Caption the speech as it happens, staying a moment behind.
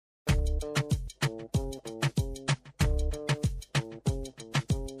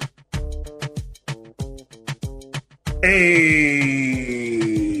Hey,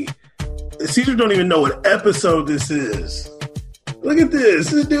 Caesar don't even know what episode this is. Look at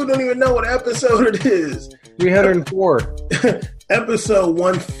this. This dude don't even know what episode it is. 304. Episode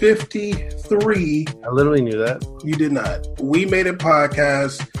 153. I literally knew that. You did not. We Made It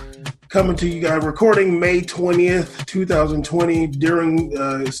podcast coming to you guys, recording May 20th, 2020,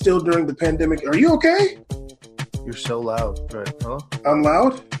 still during the pandemic. Are you okay? You're so loud. Right. Hello? I'm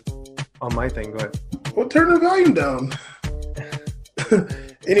loud? On my thing, go ahead. Well, turn the volume down.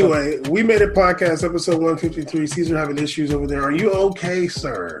 Anyway, We Made It podcast, episode 153. Caesar having issues over there. Are you okay,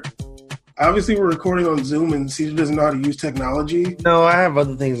 sir? Obviously, we're recording on Zoom, and Caesar doesn't know how to use technology. No, I have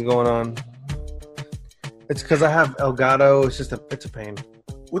other things going on. It's because I have Elgato. It's a pain.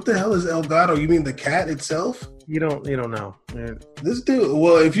 What the hell is Elgato? You mean the cat itself? You don't know. This dude.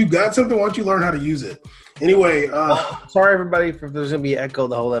 Well, if you got something, why don't you learn how to use it? Anyway, sorry everybody if there's gonna be echo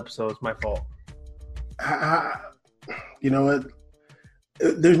the whole episode. It's my fault. You know what?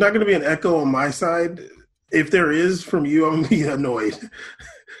 There's not going to be an echo on my side. If there is from you, I'm going to be annoyed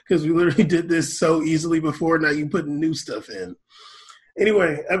because we literally did this so easily before. Now you put new stuff in.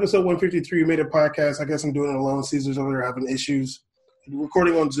 Anyway, episode 153, We Made a podcast. I guess I'm doing it alone. Caesar's over there having issues.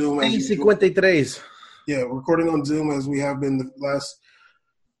 Recording on Zoom. 53. Yeah, recording on Zoom as we have been the last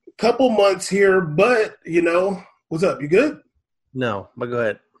couple months here. But, you know, what's up? You good? No, but go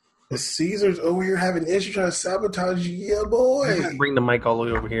ahead. Caesar's over here having issues trying to sabotage you, yeah, boy. Bring the mic all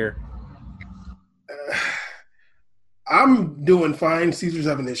the way over here. I'm doing fine. Caesar's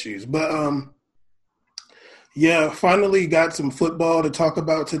having issues. But, yeah, finally got some football to talk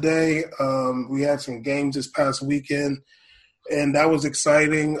about today. We had some games this past weekend, and that was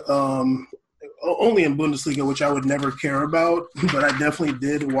exciting. Only in Bundesliga, which I would never care about, but I definitely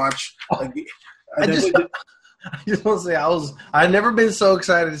did watch. I just want to say I've never been so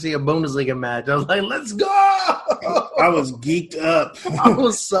excited to see a Bundesliga match. I was like, let's go! I was geeked up. I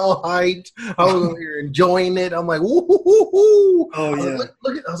was so hyped. I was over here enjoying it. I'm like, woo, woo, woo, woo. Oh yeah.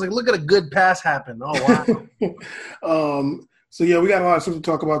 Look at a good pass happen. Oh wow. So yeah, we got a lot of stuff to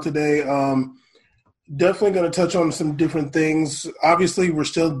talk about today. Definitely going to touch on some different things. Obviously, we're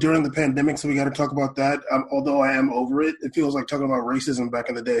still during the pandemic, so we got to talk about that. Although I am over it, it feels like talking about racism back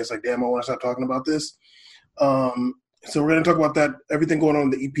in the day. It's like, damn, I want to stop talking about this. So we're going to talk about that, everything going on in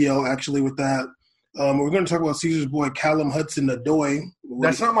the EPL, actually, with that. We're going to talk about Caesar's boy, Callum Hudson-Odoi.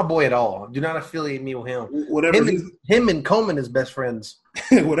 That's not my boy at all. Do not affiliate me with him. Him and Coleman is best friends.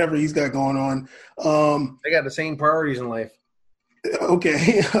 Whatever he's got going on. They got the same priorities in life.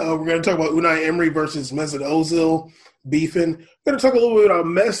 Okay. We're going to talk about Unai Emery versus Mesut Ozil beefing. We're going to talk a little bit about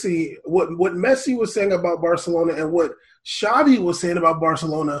Messi, what Messi was saying about Barcelona and what Xavi was saying about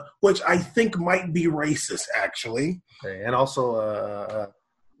Barcelona, which I think might be racist, actually. Okay. And also,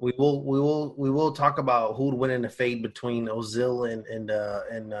 we will talk about who would win in the fade between Ozil and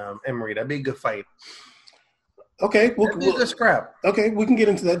Emery. That'd be a good fight. Okay, we'll scrap. Okay, we can get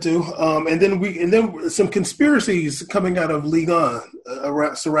into that too. And then some conspiracies coming out of Ligue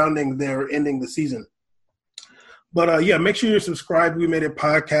 1 surrounding their ending the season. But yeah, make sure you're subscribed. We Made It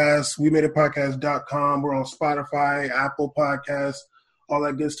podcast. WeMadeItPodcast.com. We're on Spotify, Apple Podcasts, all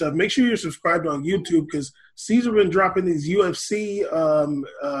that good stuff. Make sure you're subscribed on YouTube because Caesar been dropping these UFC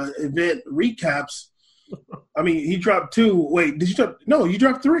event recaps. I mean, he dropped 2. Wait, did you drop? No, you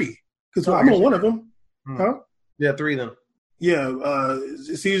dropped 3 because I'm on one of them. Huh? Yeah, 3 of them. Yeah,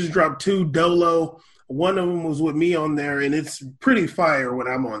 Caesar dropped 2 Dolo. One of them was with me on there, and it's pretty fire when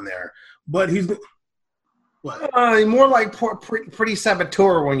I'm on there. But he's what? More like pretty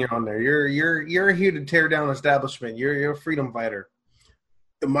saboteur when you're on there. You're here to tear down establishment. You're a freedom fighter.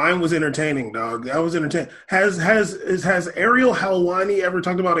 Mine was entertaining, dog. I was entertaining. Has Ariel Helwani ever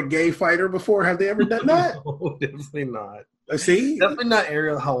talked about a gay fighter before? Have they ever done that? No, definitely not. See? Definitely not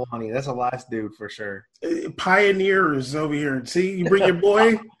Ariel Helwani. That's the last dude for sure. Pioneers over here. See, you bring your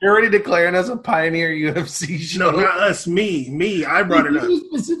boy. You're already declaring us a pioneer UFC show. No, not us. Me. I brought it up.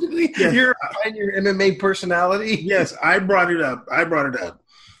 Specifically, yes. You're a pioneer MMA personality. Yes, I brought it up.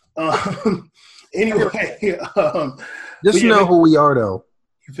 Anyway. Just know who we are, though.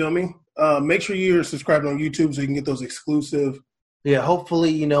 You feel me? Make sure you're subscribed on YouTube so you can get those exclusive. Yeah,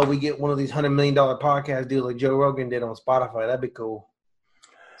 hopefully, we get one of these $100 million podcast deals like Joe Rogan did on Spotify. That'd be cool.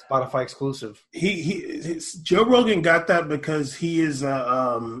 Spotify exclusive. Joe Rogan got that because he's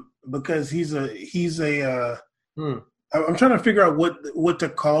I'm trying to figure out what to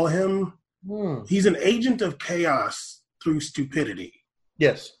call him. He's an agent of chaos through stupidity.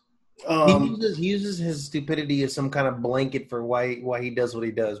 Yes. He uses his stupidity as some kind of blanket for why he does what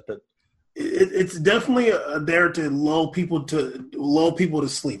he does, but it's definitely there to lull people to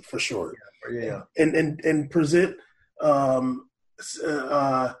sleep for sure. Yeah. And present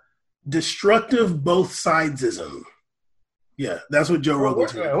destructive both sidesism. Yeah, that's what Joe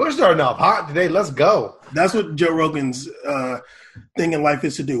Rogan's. We're starting off hot today. Let's go. That's what Joe Rogan's thing in life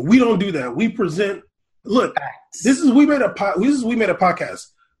is to do. We don't do that. We present. Look, we made a podcast.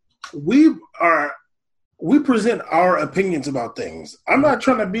 We present our opinions about things. I'm not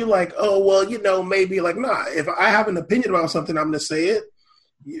trying to be like, oh well, maybe like, nah. If I have an opinion about something, I'm going to say it.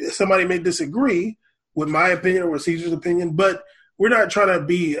 Somebody may disagree with my opinion or with Caesar's opinion, but we're not trying to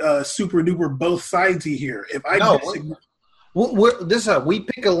be super duper both sidesy here. If I disagree. We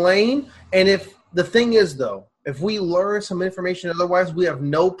pick a lane, and if the thing is though, if we learn some information otherwise, we have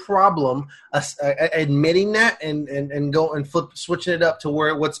no problem admitting that and go and switching it up to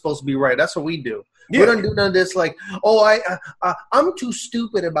where what's supposed to be right. That's what we do. Yeah. We don't do none of this like, I'm too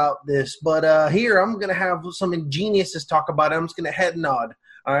stupid about this, but here I'm gonna have some ingeniouses talk about it. I'm just gonna head nod,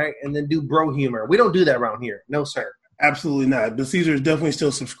 all right, and then do bro humor. We don't do that around here, no sir. Absolutely not. But Caesar is definitely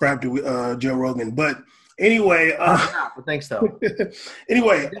still subscribed to Joe Rogan, but. Anyway, but thanks though.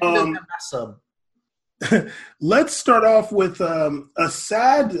 Anyway, let's start off with a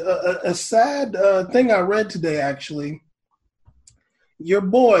sad thing I read today. Actually, your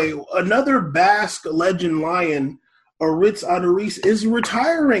boy, another Basque legend lion, Aritz Aduriz, is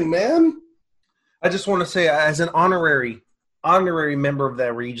retiring. Man, I just want to say, as an honorary member of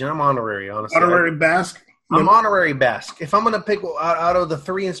that region, I'm honorary. Honestly, honorary Basque. I'm honorary Basque. If I'm gonna pick out of the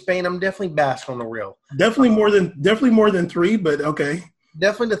three in Spain, I'm definitely Basque on the real. Definitely more than three, but okay.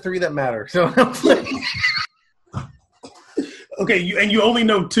 Definitely the three that matter. So okay, you only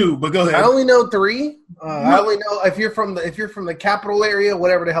know two, but go ahead. I only know three. I only know if you're from the capital area,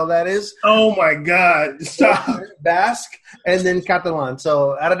 whatever the hell that is. Oh my God! Stop. Basque and then Catalan.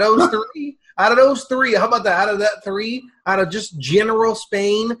 So out of those three, how about that? Out of that three, out of just general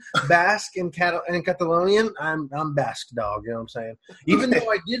Spain, Basque and Catalonian, I'm Basque dog. You know what I'm saying? Even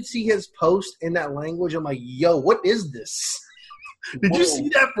though I did see his post in that language, I'm like, yo, what is this? Did you see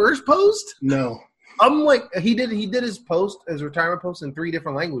that first post? No. I'm like, he did his retirement post in three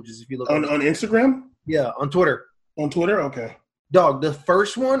different languages. If you look on Instagram, yeah, on Twitter. On Twitter, okay. Dog, the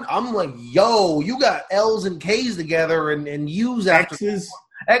first one, I'm like, yo, you got L's and K's together and U's after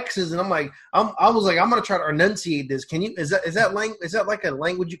X's, and I'm like, I was like, I'm gonna try to enunciate this. Can you? Is that like a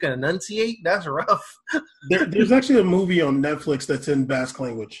language you can enunciate? That's rough. There's actually a movie on Netflix that's in Basque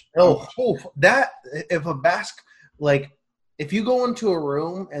language. That if a Basque, like, if you go into a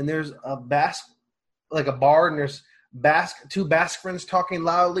room and there's a Basque, like a bar, and there's two Basque friends talking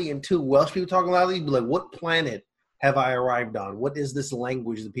loudly and two Welsh people talking loudly, you'd be like, what planet have I arrived on? What is this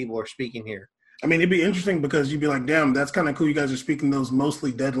language that people are speaking here? I mean, it'd be interesting because you'd be like, damn, that's kind of cool. You guys are speaking those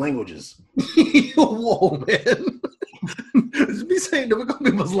mostly dead languages. Whoa, man. Just be saying difficult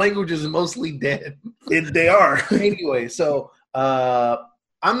people's languages are mostly dead. They are. Anyway, so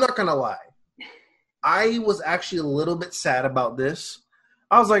I'm not going to lie. I was actually a little bit sad about this.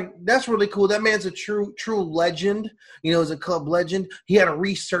 I was like, that's really cool. That man's a true legend. You know, as a club legend. He had a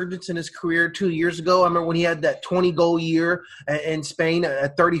resurgence in his career 2 years ago. I remember when he had that 20-goal year in Spain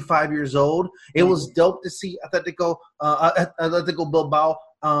at 35 years old. It was dope to see Atletico Bilbao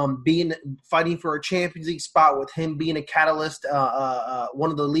fighting for a Champions League spot with him being a catalyst,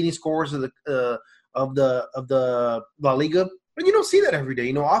 one of the leading scorers of the La Liga. But you don't see that every day.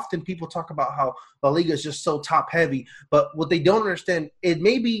 You know, often people talk about how La Liga is just so top heavy, but what they don't understand, it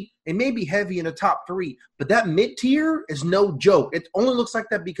may be heavy in the top three, but that mid tier is no joke. It only looks like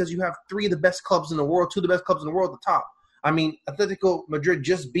that because you have three of the best clubs in the world, two of the best clubs in the world at the top. I mean, Atletico Madrid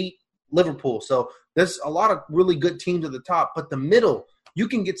just beat Liverpool, so there's a lot of really good teams at the top. But the middle, you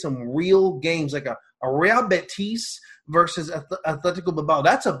can get some real games like a Real Betis versus Atletico Bilbao.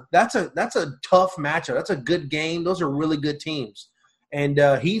 That's a tough matchup. That's a good game. Those are really good teams. And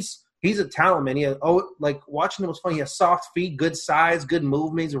he's a talent, man. Watching him was fun. He has soft feet, good size, good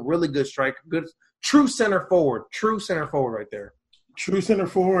movement. He's a really good striker. Good true center forward right there. True center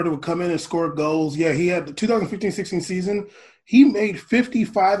forward would come in and score goals. Yeah, he had the 2015-16 season. He made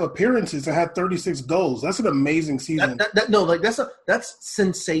 55 appearances and had 36 goals. That's an amazing season. That's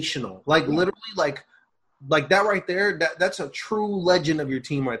sensational. Like literally, like that right there. That's a true legend of your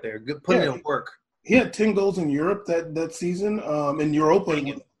team right there. Good putting in work. He had 10 goals in Europe that season. In Europa.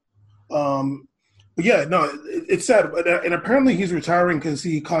 But yeah, no, it's sad. And apparently he's retiring because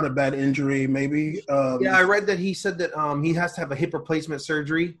he caught a bad injury. Maybe. I read that he said that he has to have a hip replacement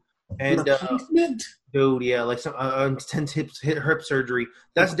surgery. And replacement? Dude, yeah, like some intense hip surgery.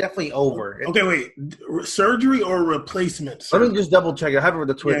 That's definitely over. Okay, wait, surgery or replacement? Let me just double check. I have it with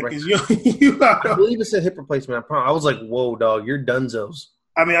the Twitter. Yeah, I believe it said hip replacement. I was like, whoa, dog, you're dunzos.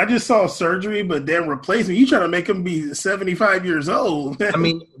 I mean, I just saw surgery, but then replacement. You trying to make him be 75 years old. I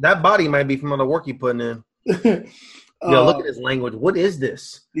mean, that body might be from all the work he putting in. Look at his language. What is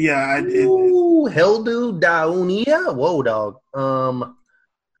this? Yeah. Heldu Daunia? Whoa, dog.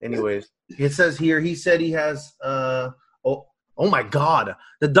 Anyways, it says here, he said he has, oh my God.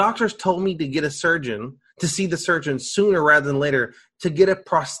 The doctors told me to see the surgeon sooner rather than later to get a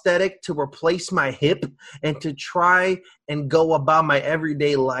prosthetic to replace my hip and to try and go about my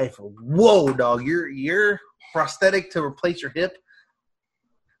everyday life. Whoa, dog. You're prosthetic to replace your hip?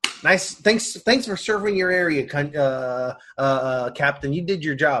 Nice. Thanks for serving your area, Captain. You did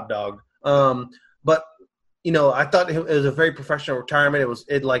your job, dog. But I thought it was a very professional retirement.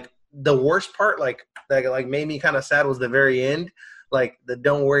 It the worst part, that made me kind of sad was the very end. Like the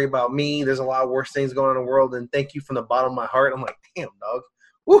don't worry about me. There's a lot of worse things going on in the world, and thank you from the bottom of my heart. I'm like, damn, dog.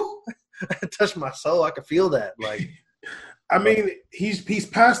 Woo! It touched my soul. I could feel that. Like, I mean, he's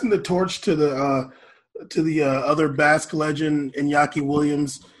passing the torch to the other Basque legend, Iñaki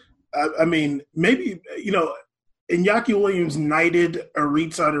Williams. I mean, maybe Iñaki Williams knighted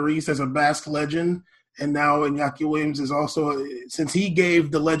Aritz Aduriz as a Basque legend, and now Iñaki Williams is also, since he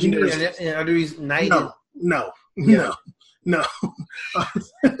gave the legendary. Aduriz knighted. No.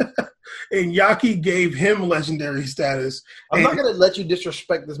 Iñaki gave him legendary status. I'm not going to let you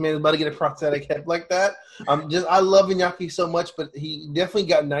disrespect this man who's about to get a prosthetic head like that. I love Iñaki so much, but he definitely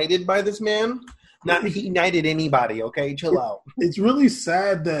got knighted by this man. Not he knighted anybody, okay? Chill out. It's really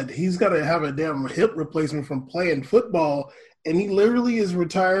sad that he's got to have a damn hip replacement from playing football, and he literally is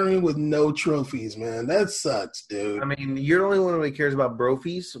retiring with no trophies, man. That sucks, dude. I mean, you're the only one who cares about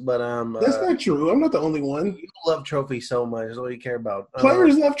trophies, but that's not true. I'm not the only one. You love trophies so much. That's all you care about.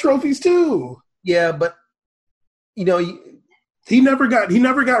 Players love trophies too. Yeah, but he never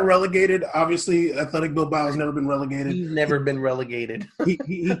got relegated. Obviously, Athletic Bilbao has never been relegated. He's never been relegated.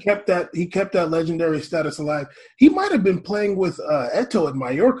 he kept that legendary status alive. He might have been playing with Eto at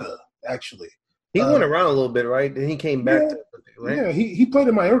Mallorca, actually. He went around a little bit, right? And he came back to right? Yeah, he played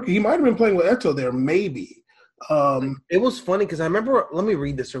in Mallorca. He might have been playing with Eto there, maybe. It was funny because I remember – let me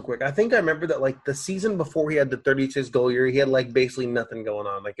read this real quick. I think I remember that, the season before he had the 36-goal year, he had, basically nothing going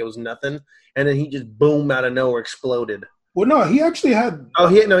on. It was nothing. And then he just, boom, out of nowhere exploded. Well, no, he actually had –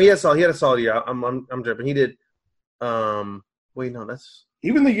 he had a solid year. I'm tripping. He did wait, no, that's –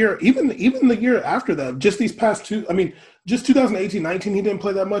 Even the year after that, just these past two, I mean, just 2018-19, he didn't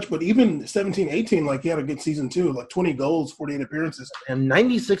play that much, but even 17-18, he had a good season too, 20 goals, 48 appearances. And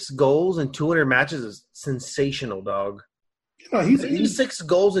 96 goals in 200 matches is sensational, dog. He's 96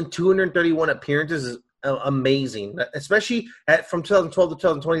 goals in 231 appearances is amazing, especially from 2012 to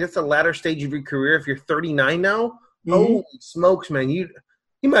 2020. That's the latter stage of your career. If you're 39 now, mm-hmm. Holy smokes, man. He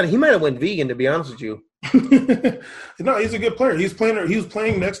might have went vegan, to be honest with you. No, he's a good player. He was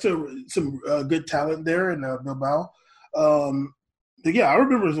playing next to some good talent there in Bilbao. Yeah, I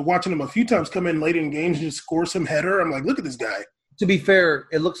remember watching him a few times come in late in games and just score some header. I'm like, look at this guy. To be fair,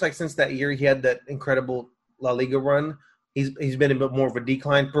 it looks like since that year he had that incredible La Liga run, he's been a bit more of a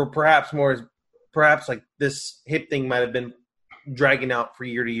decline. Perhaps this hip thing might have been dragging out for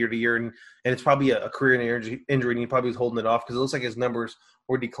year to year to year, and it's probably a career injury, and he probably was holding it off because it looks like his numbers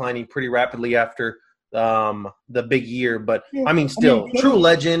were declining pretty rapidly after the big year. But yeah, I mean, still true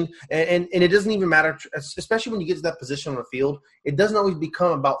legend, and it doesn't even matter, especially when you get to that position on the field. It doesn't always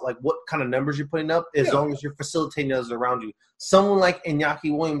become about what kind of numbers you're putting up, as long as you're facilitating others around you. Someone like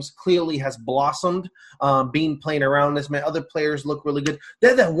Iñaki Williams clearly has blossomed, playing around this man. Other players look really good.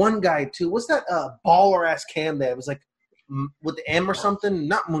 There's that one guy too. What's that baller ass cam there? It was with the M or something,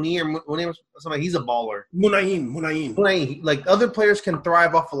 not Munir or something. He's a baller. Munayin. Other players can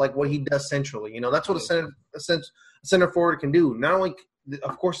thrive off of what he does centrally. That's what a center forward can do. Not only,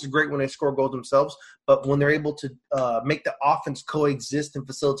 of course, it's great when they score goals themselves, but when they're able to make the offense coexist and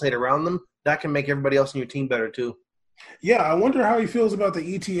facilitate around them, that can make everybody else in your team better too. Yeah, I wonder how he feels about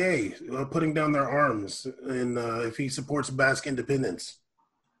the ETA putting down their arms, and if he supports Basque independence.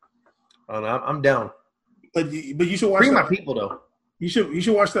 I'm down. But you should watch Free my people though. You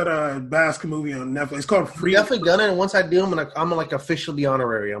should watch that Basque movie on Netflix. It's called Free. Definitely gonna. And once I do, I'm gonna officially be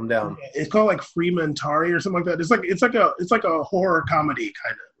honorary. I'm down. It's called Freementari or something like that. It's like a horror comedy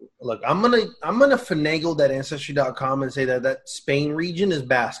kind of. Look, I'm gonna finagle that Ancestry.com and say that Spain region is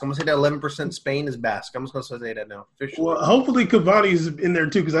Basque. I'm gonna say that 11% Spain is Basque. I'm just gonna say that now. Officially. Well, hopefully Cavani's in there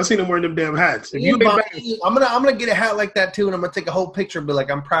too, because I've seen him wearing them damn hats. I'm gonna get a hat like that too, and I'm gonna take a whole picture and be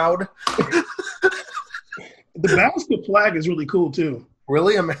like, I'm proud. The Basque flag is really cool too.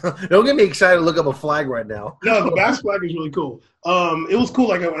 Really? Don't get me excited to look up a flag right now. No, the Basque flag is really cool. It was cool.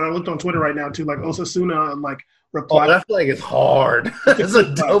 When I looked on Twitter right now too, Osasuna reply. that flag is hard. It's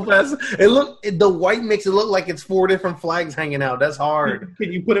a dope ass. The white makes it look like it's 4 different flags hanging out. That's hard.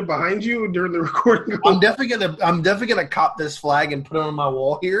 Can you put it behind you during the recording? I'm definitely gonna cop this flag and put it on my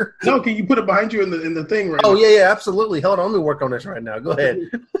wall here. No, can you put it behind you in the thing right Oh now? yeah, absolutely. Hold on, let me work on this right now. Go ahead.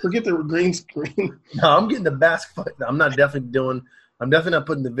 Forget the green screen. No, I'm getting the basket. I'm definitely not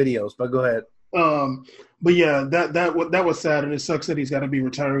putting the videos, but go ahead. But yeah, that was sad, and it sucks that he's got to be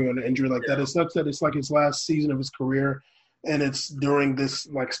retiring on an injury like that. It sucks that it's like his last season of his career, and it's during this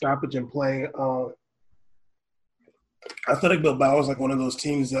like stoppage in play. Athletic Bilbao is like one of those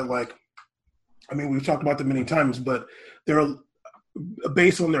teams that like, I mean, we've talked about them many times, but they're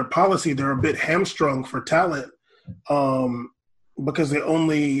based on their policy, they're a bit hamstrung for talent, because they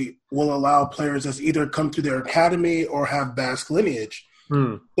only will allow players that's either come through their academy or have Basque lineage.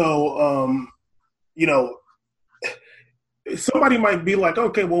 So, you know, somebody might be like,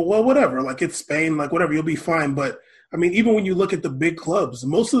 okay, well, whatever. Like, it's Spain, like, whatever, you'll be fine. But, I mean, even when you look at the big clubs,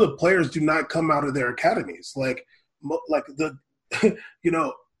 most of the players do not come out of their academies. Most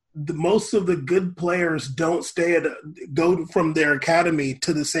of the good players don't go from their academy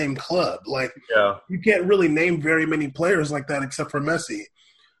to the same club. Like, you can't really name very many players like that except for Messi.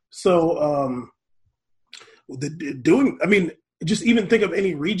 So, just even think of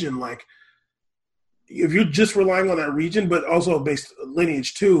any region, like if you're just relying on that region, but also based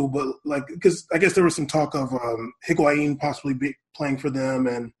lineage too, but like, because I guess there was some talk of Higuain possibly playing for them,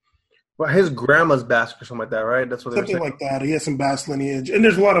 and his grandma's Basque or something like that, right? That's what something like that. He has some Basque lineage, and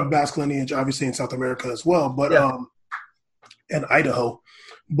there's a lot of Basque lineage, obviously in South America as well, but and Idaho,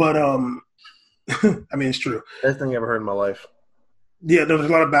 but I mean, it's true. Best thing I ever heard in my life. Yeah, there's a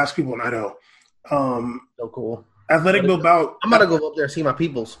lot of Basque people in Idaho. So cool. Athletic Bilbao. I'm gonna go up there and see my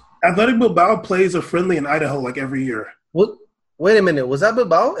peoples. Athletic Bilbao plays a friendly in Idaho like every year. What? Wait a minute. Was that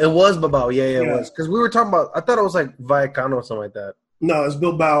Bilbao? It was Bilbao. Yeah, it was. Because we were talking about. I thought it was like Vallecano or something like that. No, it's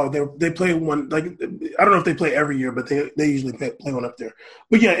Bilbao. They play one. Like, I don't know if they play every year, but they usually play one up there.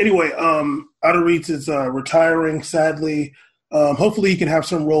 But yeah. Anyway, Aduriz is retiring. Sadly, hopefully he can have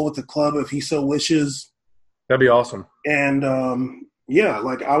some role with the club if he so wishes. That'd be awesome. And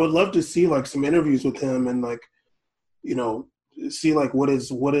like I would love to see like some interviews with him and like, you know, see like what his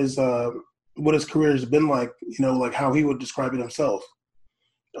career has been like, you know, like how he would describe it himself.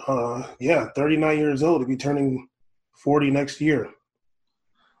 39 years old. He'll be turning 40 next year.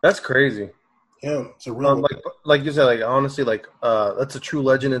 That's crazy. Yeah, it's a real like you said, like honestly, like that's a true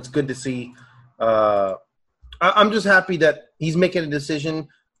legend. It's good to see. I'm just happy that he's making a decision,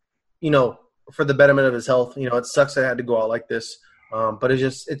 you know, for the betterment of his health. You know, it sucks that I had to go out like this. But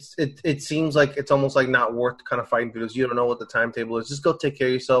it seems like it's almost like not worth kind of fighting through this. You don't know what the timetable is. Just go take care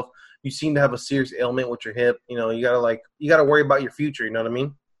of yourself. You seem to have a serious ailment with your hip. You know, you gotta worry about your future. You know what I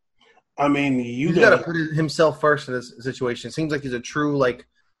mean? I mean, you gotta put himself first in this situation. It seems like he's a true, like,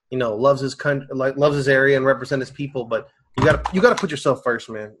 you know, loves his country, like loves his area and represent his people. But you gotta put yourself first,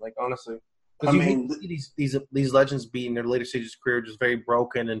 man. Like, honestly. I mean, these legends be in their later stages of career just very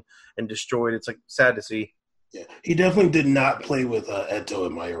broken and destroyed. It's like sad to see. Yeah, he definitely did not play with Eto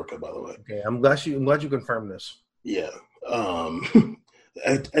in Mallorca, by the way. Okay, I'm glad you confirmed this. Yeah,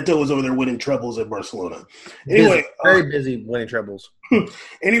 Eto was over there winning trebles at Barcelona. Anyway, very busy winning trebles.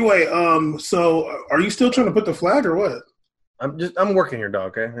 Anyway, so are you still trying to put the flag or what? I'm working here,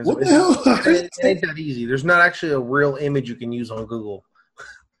 dog. Okay, what the hell? It ain't that easy. There's not actually a real image you can use on Google.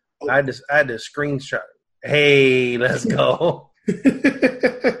 I had to screenshot. Hey, let's go.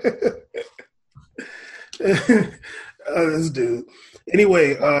 This dude.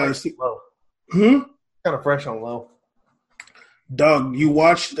 Anyway, low. Kind of fresh on low. Dog, you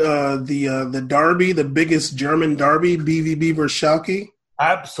watched the derby, the biggest German derby, BVB versus Schalke?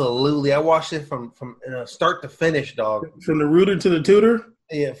 Absolutely, I watched it from start to finish, dog. From the rooter to the tutor.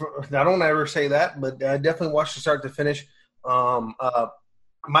 Yeah, I don't ever say that, but I definitely watched it start to finish.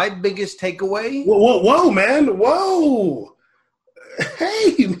 My biggest takeaway. Whoa, man! Whoa.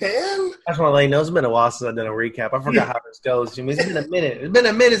 Hey, man. That's why Lane knows. It's been a while since I've done a recap. I forgot how this goes. I mean, it's been a minute. It's been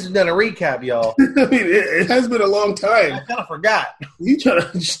a minute since I've done a recap, y'all. I mean, it has been a long time. I kind of forgot. You trying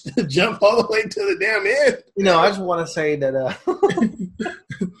to jump all the way to the damn end. You know, I just want to say that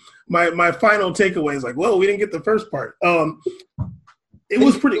my final takeaway is like, whoa, we didn't get the first part. It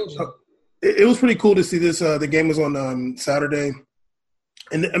was pretty cool to see this. The game was on Saturday.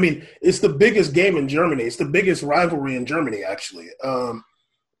 And, I mean, it's the biggest game in Germany. It's the biggest rivalry in Germany, actually.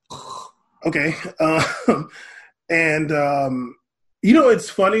 Okay. You know, it's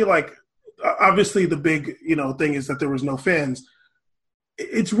funny, like, obviously the big, you know, thing is that there was no fans.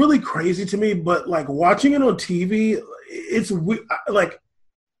 It's really crazy to me, but, like, watching it on TV, it's, like,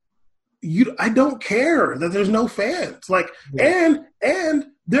 I don't care that there's no fans. Like, and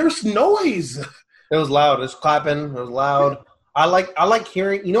there's noise. It was loud. It was clapping. It was loud. I like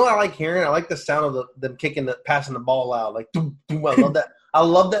hearing. You know what I like hearing? I like the sound of them passing the ball out. Like, doom, doom. I love that. I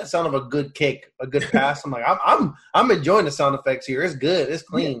love that sound of a good kick, a good pass. I'm like, I'm enjoying the sound effects here. It's good. It's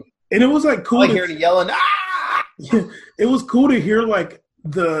clean. And it was like cool. I like hearing the yelling. Ah! It was cool to hear like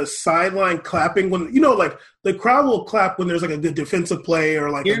the sideline clapping when like the crowd will clap when there's like a good defensive play or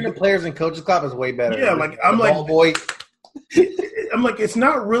like hearing the players and coaches clap is way better. Yeah, like I'm like, boy. I'm like, it's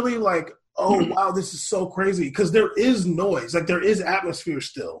not really like, oh wow, this is so crazy because there is noise, like there is atmosphere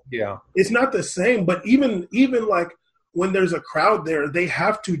still. Yeah, it's not the same, but even like when there's a crowd there, they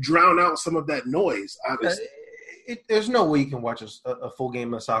have to drown out some of that noise. Obviously, there's no way you can watch a full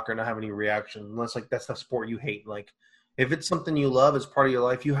game of soccer and not have any reaction unless like that's the sport you hate. Like if it's something you love, it's part of your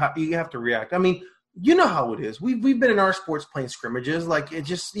life. You have to react. I mean, you know how it is. We've been in our sports playing scrimmages. Like it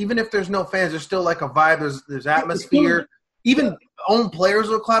just even if there's no fans, there's still like a vibe. There's atmosphere. Even own players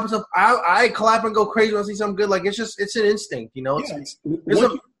will clap and stuff. I clap and go crazy when I see something good. Like it's an instinct, you know.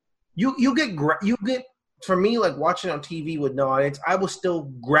 You get. For me, like watching on TV with no audience, I was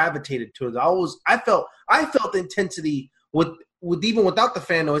still gravitated to it. I felt the intensity with even without the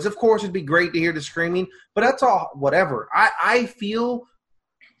fan noise. Of course, it'd be great to hear the screaming, but that's all. Whatever. I feel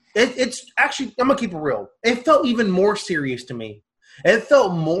it's actually. I'm gonna keep it real. It felt even more serious to me. It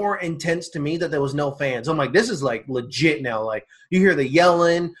felt more intense to me that there was no fans. I'm like, this is like legit now. Like you hear the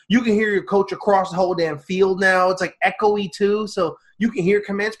yelling, you can hear your coach across the whole damn field now. It's like echoey too, so you can hear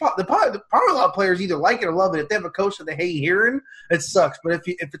commands. Probably a lot of players either like it or love it. If they have a coach that they hate hearing, it sucks. But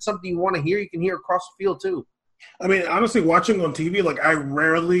if it's something you want to hear, you can hear across the field too. I mean, honestly, watching on TV, like I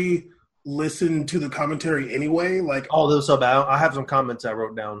rarely listen to the commentary anyway. Like, oh, this was so bad. I have some comments I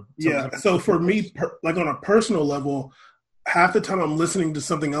wrote down. So for me, like on a personal level, half the time I'm listening to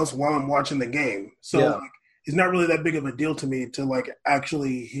something else while I'm watching the game. So like, it's not really that big of a deal to me to like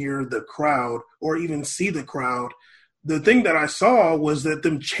actually hear the crowd or even see the crowd. The thing that I saw was that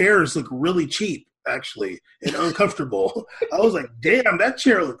them chairs look really cheap, actually, and uncomfortable. I was like, damn, that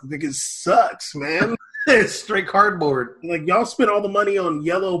chair looks like it sucks, man. It's straight cardboard. Like, y'all spent all the money on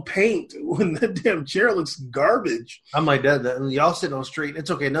yellow paint when that damn chair looks garbage. I'm like, y'all sitting on straight.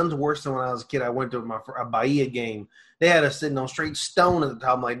 It's okay. Nothing's worse than when I was a kid. I went to a Bahia game. They had us sitting on straight stone at the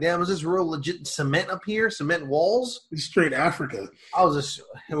top. I'm like, damn, is this real legit cement up here? Cement walls? It's straight Africa. I was just,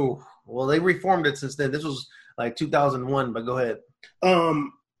 well, they reformed it since then. This was like 2001, but go ahead.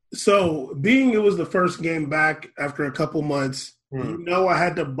 So being it was the first game back after a couple months, I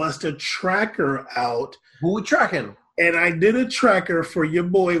had to bust a tracker out. Who we tracking? And I did a tracker for your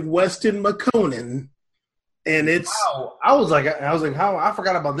boy Weston McConan. And it's wow. I was like, how I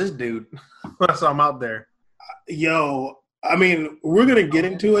forgot about this dude. I saw him out there. Yo, I mean, we're gonna get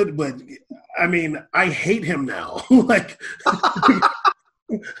into it, but I mean, I hate him now. like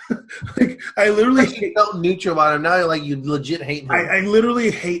I literally felt neutral about him. Now like you legit hate him. I literally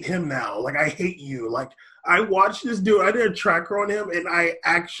hate him now. Like I hate you. Like I watched this dude. I did a tracker on him, and I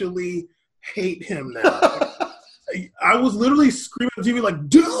actually hate him now. I was literally screaming on TV like,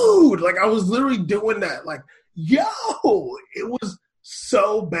 dude! Like I was literally doing that. Like, yo! It was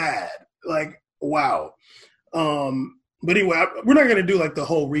so bad. Like, wow. But anyway, we're not gonna do like the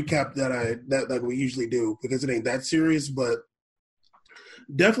whole recap that we usually do because it ain't that serious. But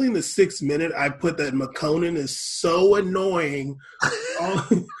definitely in the 6th minute, I put that McConan is so annoying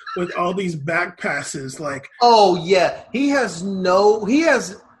with all these back passes. Like, oh yeah, he has no gear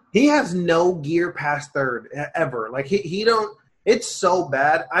past third ever. Like he don't. It's so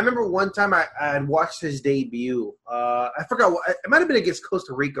bad. I remember one time I had watched his debut. I forgot what it might have been against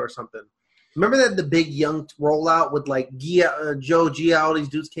Costa Rica or something. Remember that the big young rollout with like Joe Gia, all these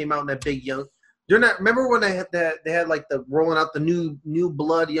dudes came out in that big young. Remember when they had like the rolling out the new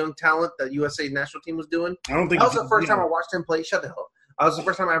blood young talent that USA national team was doing? I don't think that was the first time I watched him play. Shut the hell up. That was the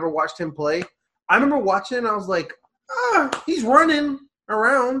first time I ever watched him play. I remember watching and I was like, he's running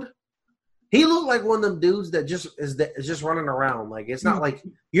around. He looked like one of them dudes that is just running around. Like it's not like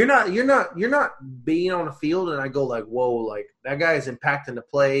you're not being on the field and I go like, whoa, like that guy is impacting the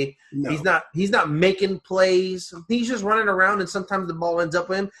play. No. He's not making plays. He's just running around and sometimes the ball ends up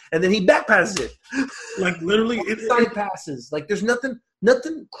with him and then he back passes it. Like literally side passes. Like there's nothing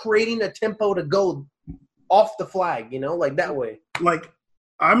creating a tempo to go off the flag, like that way. Like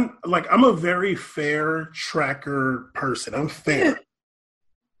I'm a very fair tracker person. I'm fair.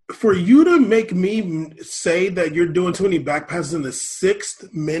 For you to make me say that you're doing too many back passes in the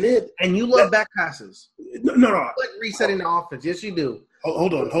 6th minute, and you love back passes, no, like resetting the offense. Yes, you do.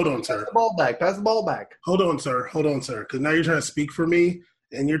 Hold on, sir. Pass the ball back. Hold on, sir. Because now you're trying to speak for me,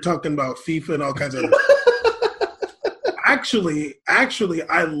 and you're talking about FIFA and all kinds of. Actually,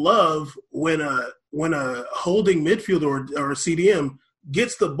 I love when a holding midfielder or a CDM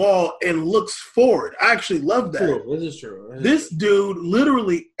gets the ball and looks forward. I actually love that. True. This is true. This dude,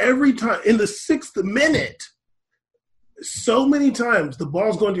 literally every time in the 6th minute, so many times the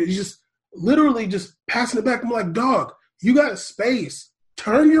ball's going to. He's just literally just passing it back. I'm like, dog, you got space.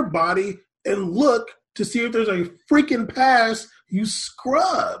 Turn your body and look to see if there's a freaking pass. You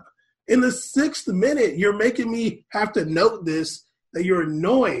scrub. In the 6th minute, you're making me have to note this, that you're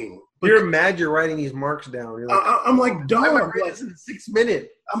annoying. You're mad you're writing these marks down. You're like, I'm like, dog. I'm like, this in the 6th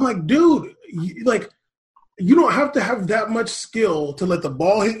minute. I'm like, dude, you don't have to have that much skill to let the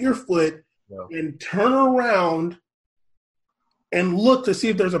ball hit your foot and turn around and look to see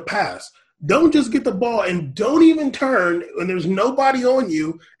if there's a pass. Don't just get the ball and don't even turn when there's nobody on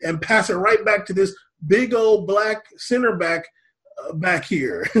you and pass it right back to this big old black center back back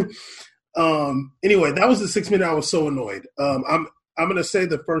here. Anyway, that was the 6th minute. I was so annoyed. I'm going to say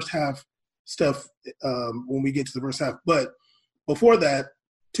the first half stuff when we get to the first half. But before that,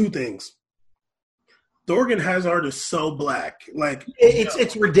 2 things. Thorgan Hazard is so black. Like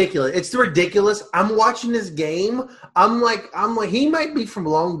it's ridiculous. It's ridiculous. I'm watching this game. I'm like he might be from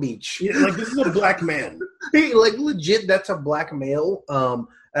Long Beach. Yeah, like this is a black man. Like legit, that's a black male.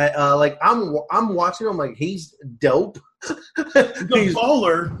 Like I'm watching him like he's dope. He's a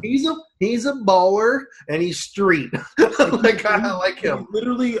baller. He's a baller and he's street. Like I like him. He's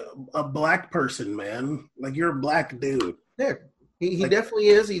literally a black person, man. Like you're a black dude. Yeah, he definitely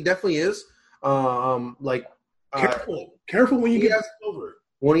is. He definitely is. Careful when you get over.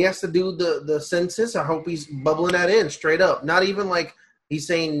 When he has to do the census, I hope he's bubbling that in straight up. Not even like he's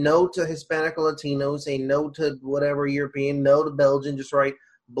saying no to Hispanic or Latino, saying no to whatever European, no to Belgian, just right.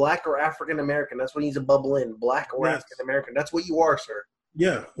 Black or African American. That's what he needs to bubble in. Black or African American. That's what you are, sir.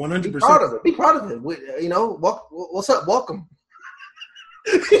 Yeah, 100%. Be proud of it. Be proud of it. What's up? Welcome.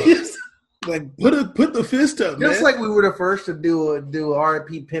 Like put the fist up, Just man. like we were the first to do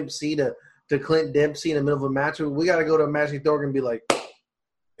RIP Pimp C to Clint Dempsey in the middle of a match. We got to go to a match with Thorgan and be like,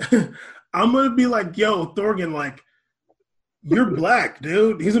 I'm gonna be like, yo, Thorgan, like you're black,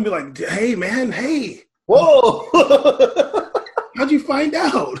 dude. He's gonna be like, hey, man, hey, whoa. How'd you find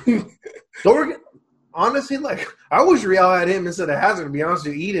out? Thorgan, honestly, like I wish Real had him instead of Hazard. To be honest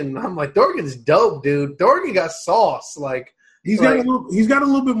with you, Eden. I'm like, Thorgan's dope, dude. Thorgan got sauce. Like he's got a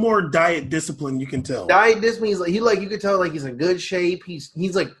little bit more diet discipline. You can tell. Diet discipline. You can tell like he's in good shape. He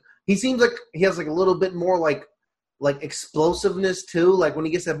seems like he has like a little bit more like explosiveness too. Like when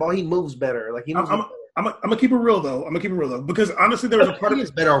he gets that ball, he moves better. Like he moves. I'm gonna keep it real though. Because honestly, there was a part of me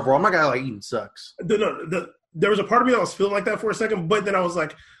that's better overall. My guy like Eden sucks. There was a part of me that was feeling like that for a second, but then I was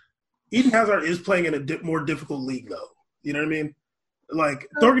like, Eden Hazard is playing in a more difficult league, though. You know what I mean? Like,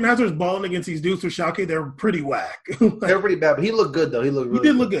 Thorgan Hazard's balling against these dudes with Schalke, they're pretty whack. They're pretty bad, but he looked good, though. He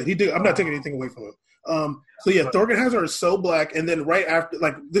did look good. He did. I'm not taking anything away from him. Thorgan Hazard is so black, and then right after,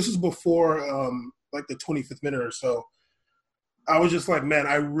 like, this is before, like, the 25th minute or so, I was just like, man,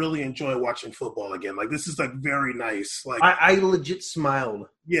 I really enjoy watching football again. Like, this is, like, very nice. Like, I legit smiled.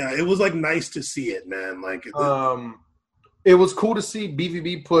 Yeah, it was, like, nice to see it, man. Like, it was cool to see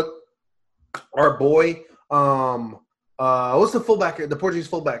BVB put our boy, what's the fullback, the Portuguese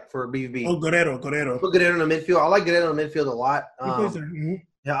fullback for BVB? Oh, Guerrero. Put Guerrero in the midfield. I like Guerrero in the midfield a lot.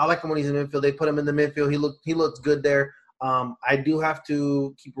 Yeah, I like him when he's in the midfield. They put him in the midfield. He looks good there. I do have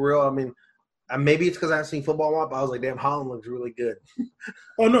to keep it real. I mean, maybe it's because I haven't seen football a lot, but I was like, damn, Holland looks really good.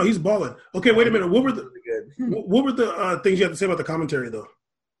 Oh, no, he's balling. Okay, wait a minute. What were the things you had to say about the commentary, though?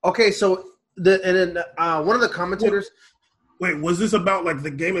 Okay, so one of the commentators – wait, was this about, like,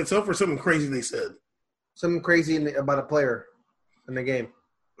 the game itself or something crazy they said? Something crazy about a player in the game.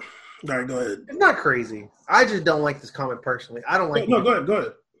 All right, go ahead. It's not crazy. I just don't like this comment personally. I don't like No, go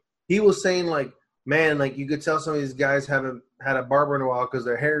ahead. He was saying, like, man, like, you could tell some of these guys haven't had a barber in a while because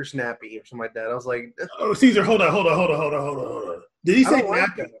their hair is snappy or something like that. I was like, oh, Caesar, hold on. Did he say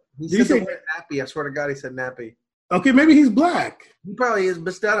nappy? He said nappy. I swear to God, he said nappy. Okay, maybe he's black. He probably is,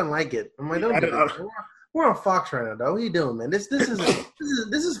 but still, I don't like it. I'm like, don't do it. We're on Fox right now, though. What are you doing, man? This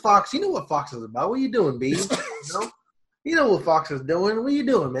is Fox. You know what Fox is about. What are you doing, B? You know what Fox is doing. What are you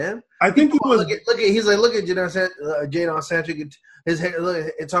doing, man? I think he was. Look at Jadon Sancho. His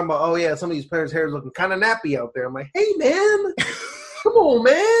hair. It's talking about. Oh yeah, some of these players' hair is looking kind of nappy out there. I'm like, hey man, come on,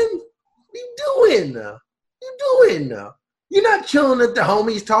 man. What are you doing? You're not chilling at the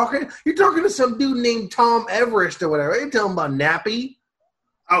homies talking. You're talking to some dude named Tom Everest or whatever. You're telling about nappy.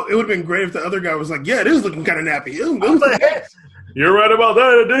 Oh, it would have been great if the other guy was like, yeah, it is looking kind of nappy. You're right about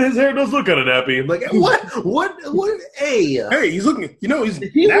that. His hair does look kind of nappy. I'm like, what? Hey, he's looking. He's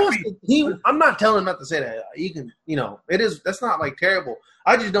he wants nappy. I'm not telling him not to say that. You can, that's not like terrible.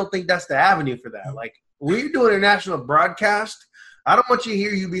 I just don't think that's the avenue for that. Like, when you're doing international broadcast, I don't want you to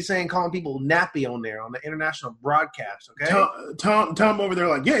hear you be calling people nappy on there on the international broadcast. Okay, Tom over there,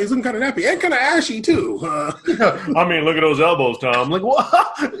 like, yeah, he's looking kind of nappy and kind of ashy too. I mean, look at those elbows, Tom. I'm like, what?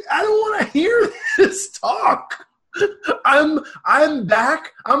 I don't want to hear this talk. I'm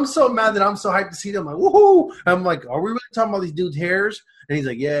back. I'm so mad that I'm so hyped to see them. I'm like, woohoo! I'm like, are we really talking about these dudes' hairs? And he's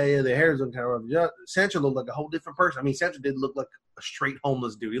like, yeah, the hair's looking kind of rough. Yeah, Sancho looked like a whole different person. I mean, Sancho did look like a straight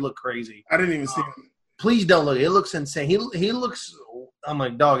homeless dude. He looked crazy. I didn't even see him. Please don't look. It looks insane. He looks. I'm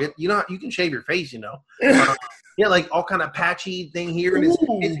like, dog. You can shave your face. Yeah, like all kind of patchy thing here, and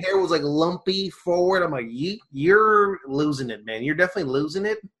his hair was like lumpy forward. I'm like, you're losing it, man. You're definitely losing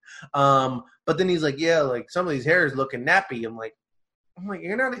it. But then he's like, yeah, like some of these hairs looking nappy. I'm like,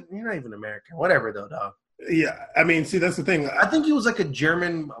 you're not even American. Whatever though, dog. Yeah, I mean, see, that's the thing. I think he was like a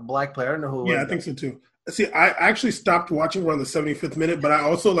German black player. I don't know who. It was. Yeah, I think so too. See, I actually stopped watching around the 75th minute, but I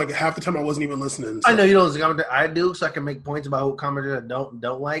also, like, half the time I wasn't even listening. So. I know you don't listen to commentary. I do, so I can make points about who commentators I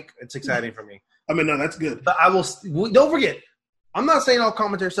don't like. It's exciting for me. I mean, no, that's good. But don't forget, I'm not saying all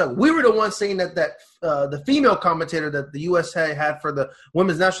commentators suck. We were the ones saying that the female commentator that the USA had for the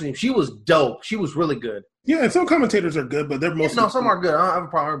women's national team, she was dope. She was really good. Yeah, and some commentators are good, but they're mostly some are good. I don't have a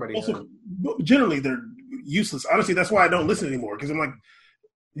problem with everybody. Also, generally, they're useless. Honestly, that's why I don't listen anymore, because I'm like,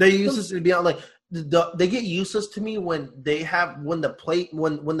 they're useless to be on. Like, they get useless to me when the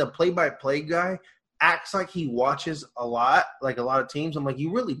play-by-play guy acts like he watches a lot of teams. I'm like,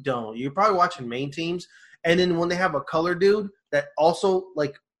 you really don't. You're probably watching main teams, and then when they have a color dude that also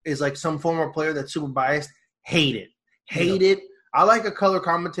like is like some former player that's super biased, hate it. I like a color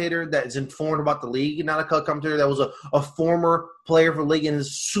commentator that is informed about the league, not a color commentator that was a former player for the league and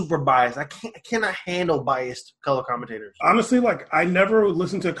is super biased. I cannot handle biased color commentators. Honestly, like, I never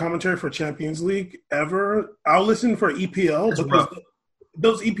listen to a commentary for Champions League ever. I'll listen for EPL because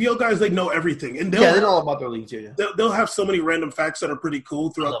those EPL guys, they know everything, and they know all about their league too. They'll have so many random facts that are pretty cool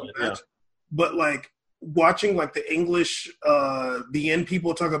throughout the match. Yeah. But like, watching like the English BN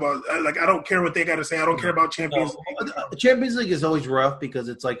people talk about, like, I don't care what they got to say. I don't care about Champions League. Champions League is always rough because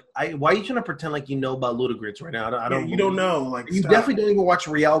it's like, why are you trying to pretend like you know about Ludogorets right now? I don't. You don't know. Like, you definitely don't even watch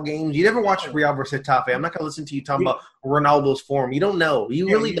Real games. You never watch Real versus Getafe. I'm not gonna listen to you talking about Ronaldo's form. You don't know. You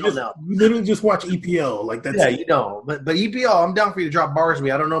really don't know. You literally just watch EPL. Like, that's you know. But EPL, I'm down for you to drop bars with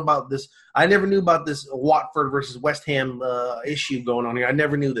me. I don't know about this. I never knew about this Watford versus West Ham issue going on here. I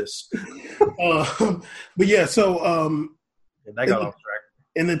never knew this. But yeah, so that got off track.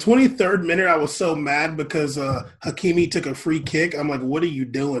 In the 23rd minute, I was so mad because Hakimi took a free kick. I'm like, what are you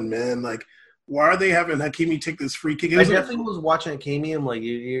doing, man? Like, why are they having Hakimi take this free kick? I definitely was watching Hakimi. I'm like,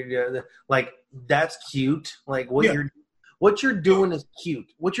 you're like, that's cute. Like, what you're doing is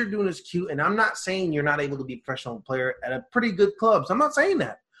cute. What you're doing is cute. And I'm not saying you're not able to be a professional player at a pretty good club. So I'm not saying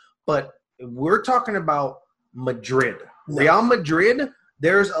that. But we're talking about Madrid. Real Madrid,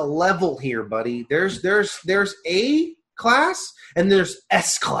 there's a level here, buddy. There's A class and there's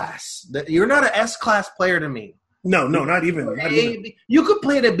S class. You're not an S class player to me. No, not even. You could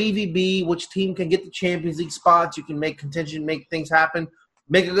play at a BVB, which team can get the Champions League spots. You can make contention, make things happen,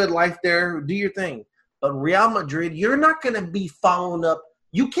 make a good life there, do your thing. But Real Madrid, you're not going to be following up.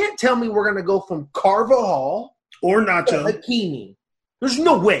 You can't tell me we're going to go from Carvajal or Nacho to Hakimi. There's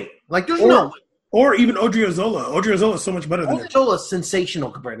no way. Like, there's no way. Or even Odriozola. Odriozola is so much better than him. Odriozola is sensational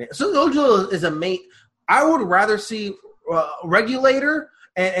compared to him. So Odriozola is a mate. I would rather see Regulator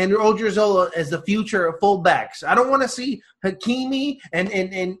and Odriozola as the future fullbacks. I don't want to see Hakimi and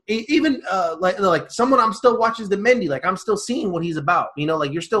even like someone I'm still watching the Mendy. Like, I'm still seeing what he's about. You know,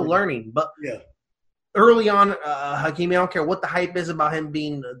 like, you're still learning. But early on, Hakimi, I don't care what the hype is about him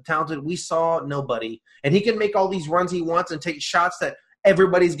being talented. We saw nobody. And he can make all these runs he wants and take shots that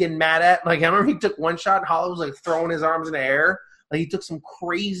everybody's getting mad at. Like, I remember he took one shot and Holland was like throwing his arms in the air. Like, he took some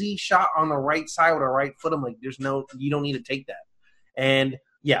crazy shot on the right side with a right foot. I'm like, you don't need to take that. And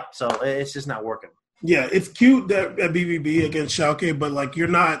yeah, so it's just not working. Yeah, it's cute that at BVB against Schalke, but like,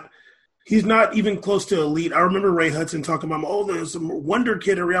 he's not even close to elite. I remember Ray Hudson talking about, there's some wonder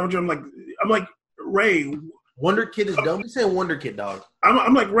kid at Real Madrid. I'm like, Ray. Wonder kid is dumb. You saying wonder kid, dog.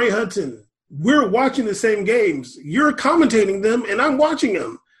 I'm like, Ray Hudson. We're watching the same games. You're commentating them, and I'm watching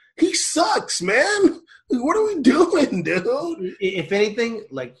them. He sucks, man. What are we doing, dude? If anything,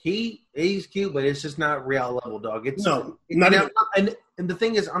 like, he's cute, but it's just not Real level, dog. Not and the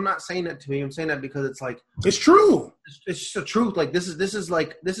thing is, I'm not saying that to me. I'm saying that because it's like, it's true. It's just the truth. Like, this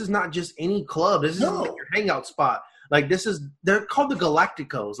is not just any club. This is like your hangout spot. Like they're called the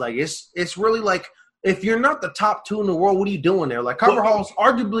Galacticos. Like it's really like if you're not the top 2 in the world, what are you doing there? Like Carvajal's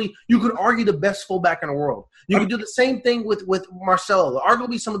arguably, you could argue the best fullback in the world. You could do the same thing with Marcelo.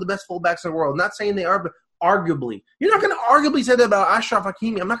 Arguably some of the best fullbacks in the world. I'm not saying they are, but arguably. You're not going to arguably say that about Achraf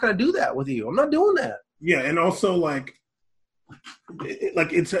Hakimi. I'm not going to do that with you. I'm not doing that. Yeah, and also like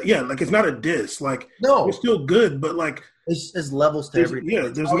it's not a diss. Like no, it's still good, but like it's levels to everything. Yeah,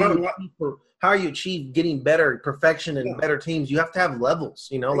 there's not a lot. How you achieve getting better, perfection, and better teams? You have to have levels.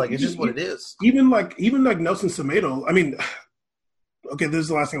 You know, like it's just what it is. Even like Nelson Semedo. I mean, okay, this is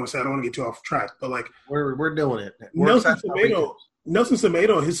the last thing I'm gonna say. I don't want to get too off track, but like we're doing it. Nelson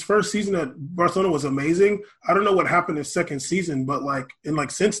Semedo, his first season at Barcelona was amazing. I don't know what happened his second season, but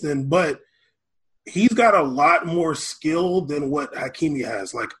since then, but he's got a lot more skill than what Hakimi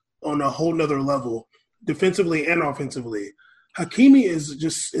has, like on a whole nother level, defensively and offensively. Hakimi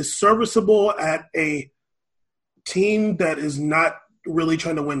is serviceable at a team that is not really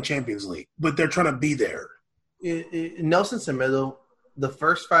trying to win Champions League, but they're trying to be there. Nelson Semedo, the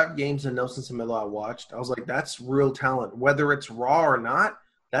first 5 games of Nelson Semedo I watched, I was like, that's real talent. Whether it's raw or not,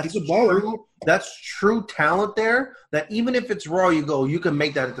 that's He's a baller. True. That's true talent there. That even if it's raw, you can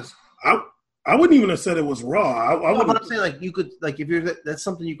make that at this. I wouldn't even have said it was raw. But I'm saying like you could like if you're that's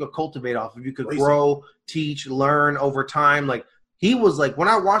something you could cultivate off of. You could grow, teach, learn over time. Like he was like when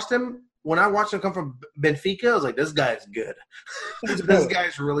I watched him come from Benfica, I was like, this guy's good. This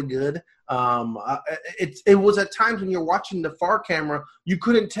guy's really good. It was at times when you're watching the far camera, you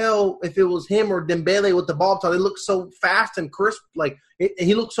couldn't tell if it was him or Dembele with the ball. They looked so fast and crisp. Like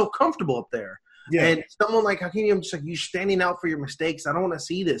he looked so comfortable up there. Yeah. And someone like Hakimi, I'm just like, you're standing out for your mistakes. I don't want to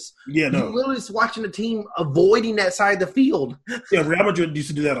see this. Yeah, no. You're literally just watching the team avoiding that side of the field. Yeah, Real Madrid used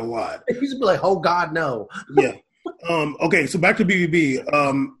to do that a lot. He used to be like, oh, God, no. Yeah. Okay, so back to BBB.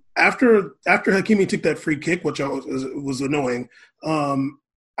 After Hakimi took that free kick, which was annoying,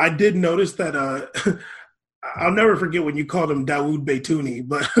 I did notice that I'll never forget when you called him Dawoud Beytouni.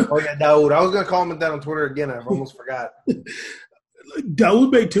 But oh, yeah, Dawoud. I was going to call him that on Twitter again. I almost forgot.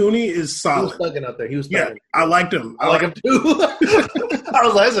 Dawoud Beytouni is solid. He was thugging up there. Yeah, I liked him. I like him too. I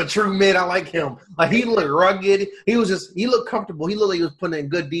was like, that's a true mid. I like him. Like he looked rugged. He looked comfortable. He looked like he was putting in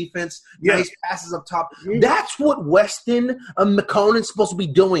good defense. Yeah. Nice passes up top. That's what Weston McConnell's supposed to be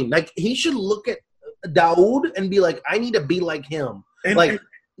doing. Like he should look at Dawoud and be like, I need to be like him.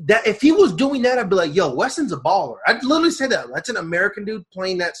 That if he was doing that, I'd be like, yo, Weston's a baller. I'd literally say that. That's an American dude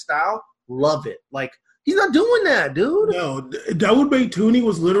playing that style. Love it. Like. He's not doing that, dude. No, Dawoud Beytouni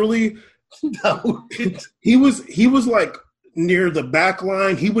was literally he was like near the back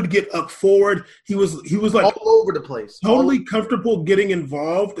line. He would get up forward. He was like all over the place. Totally comfortable getting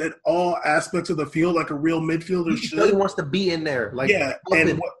involved at all aspects of the field like a real midfielder should. He wants to be in there. Like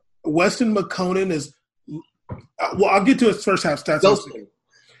and Weston McConnell is well, I'll get to his first half stats.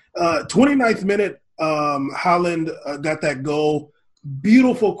 29th minute, Haaland got that goal.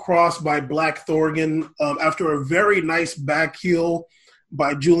 Beautiful cross by Black Thorgan after a very nice back heel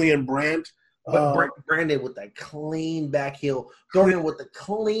by Julian Brandt. Brandon with that clean back heel, Thorgan with the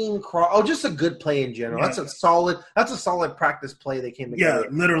clean cross. Oh, just a good play in general. Yeah. That's a solid practice play they came together.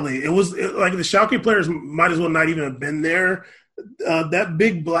 Yeah, literally. It was like the Schalke players might as well not even have been there. That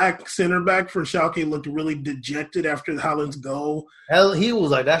big black center back for Schalke looked really dejected after Haaland's goal. Hell, he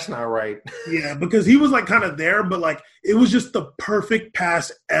was like, that's not right. Yeah, because he was like kind of there, but like it was just the perfect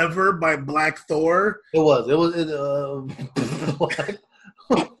pass ever by Black Thor. It was.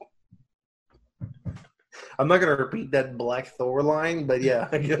 I'm not going to repeat that Black Thor line, but yeah,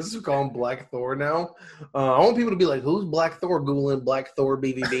 I guess we call him Black Thor now. I want people to be like, who's Black Thor? Googling Black Thor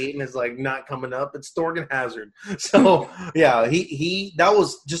BVB, and it's like not coming up. It's Thorgan Hazard. So, yeah, he that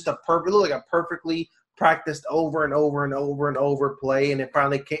was just looked like a perfectly practiced over and over and over and over play, and it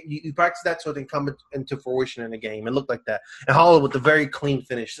finally came. You practice that so it can come into fruition in a game. It looked like that. And Haaland with a very clean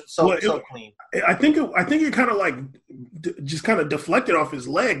finish, so clean. I think it kind of like just kind of deflected off his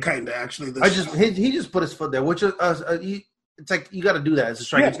leg, kind of actually. He just put his foot there, which is it's like you got to do that as a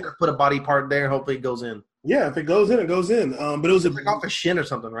striker. You got to put a body part there, and hopefully it goes in. Yeah, if it goes in, it goes in. But it was like off a shin or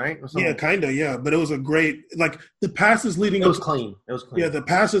something, right? Yeah, kind of. Yeah, but it was a great the passes leading. It was clean. Yeah, the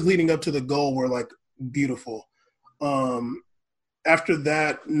passes leading up to the goal were like beautiful. After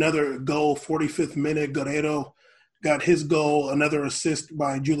that, another goal, 45th minute, Guerrero got his goal, another assist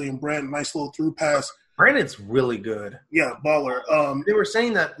by Julian Brandt, nice little through pass. Brandon's really good. Yeah, baller. They were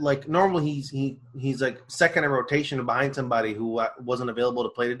saying that like normally he's like second in rotation behind somebody who wasn't available to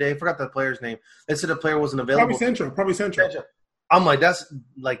play today. I forgot that player's name. They said the player wasn't available. Probably Central. I'm like,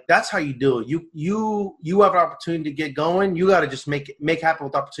 that's how you do it. You have an opportunity to get going. You got to just make happen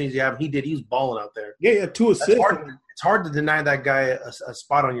with opportunities you have. He did. He was balling out there. Yeah, 2 assists. It's hard to deny that guy a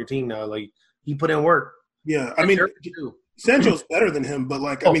spot on your team now. Like, he put in work. Yeah, I mean, Sancho's better than him, but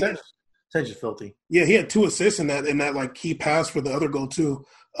like, I mean, Sancho's filthy. Yeah, he had 2 assists in that like key pass for the other goal too.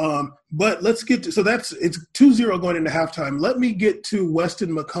 But let's get to it's 2-0 going into halftime. Let me get to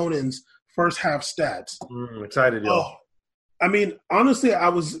Weston McConaughey's first half stats. Excited, yo. Oh, I mean, honestly, I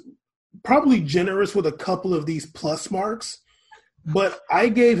was probably generous with a couple of these plus marks, but I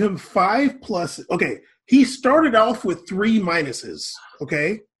gave him 5 plus. Okay, he started off with 3 minuses.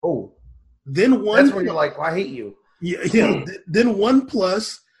 Okay. Oh, then 1. That's when you're like, well, I hate you. Yeah. Then 1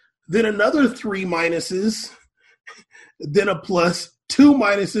 plus. Then another 3 minuses. Then a plus, 2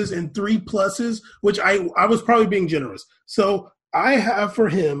 minuses, and 3 pluses, which I was probably being generous. So I have for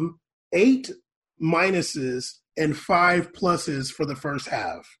him 8 minuses and 5 pluses for the first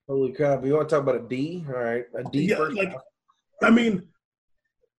half. Holy crap! You want to talk about a D? All right, a D. Yeah, first like, half. I mean,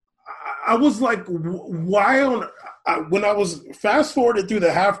 I was like, why when I was fast forwarded through the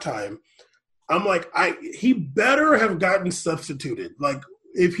halftime, I'm like, he better have gotten substituted. Like,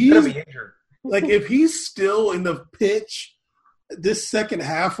 if he's injured. Like, if he's still in the pitch this second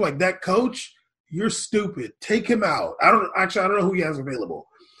half, like that coach, you're stupid. Take him out. I don't know who he has available.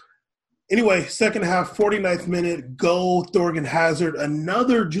 Anyway, second half, 49th minute, goal, Thorgan Hazard,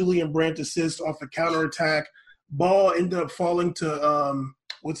 another Julian Brandt assist off a counterattack. Ball ended up falling to,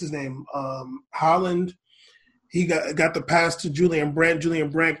 what's his name? Holland. He got the pass to Julian Brandt. Julian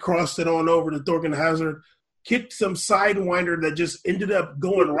Brandt crossed it on over to Thorgan Hazard, kicked some sidewinder that just ended up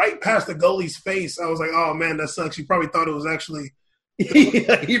going right past the goalie's face. I was like, oh, man, that sucks. You probably thought it was actually –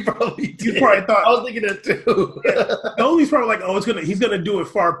 yeah, he probably did. You probably thought. I was thinking that too. Yeah. The goalie's probably like, oh, he's gonna do it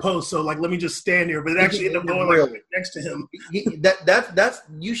far post, so like let me just stand here. But it actually ended up going like next to him. That's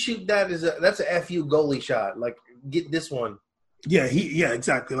you shoot that that's a FU goalie shot. Like, get this one. Yeah,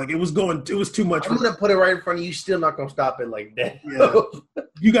 exactly. Like it was too much. I'm gonna put it right in front of you. Still not gonna stop it like that. Yeah.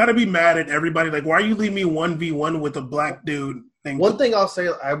 You got to be mad at everybody. Like, why are you leaving me 1v1 with a black dude? One thing I'll say,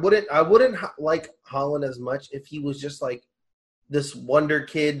 I wouldn't like Holland as much if he was just like this wonder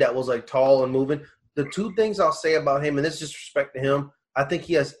kid that was like tall and moving. The 2 things I'll say about him, and this is just respect to him, I think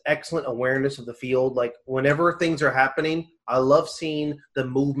he has excellent awareness of the field. Like, whenever things are happening, I love seeing the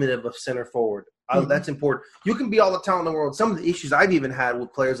movement of a center forward. That's important. You can be all the talent in the world. Some of the issues I've even had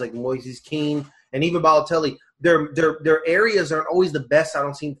with players like Moises Keane and even Balotelli, their areas aren't always the best, I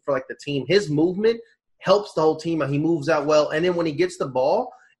don't see, for like the team. His movement helps the whole team. He moves out well. And then when he gets the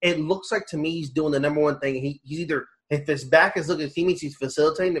ball, it looks like to me he's doing the number one thing. He's either – if his back is looking at teammates, he's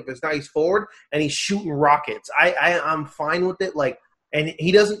facilitating. If it's not, he's forward, and he's shooting rockets. I'm fine with it. Like, and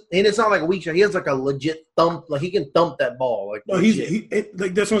he doesn't, and it's not like a weak shot. He has like a legit thump. Like, he can thump that ball. Like, no,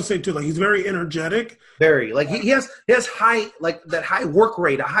 like that's what I'm saying too. Like, he's very energetic. Very like he has high, like that high work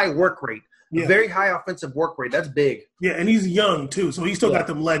rate, Yeah. Very high offensive work rate. That's big. Yeah, and he's young too, so he still got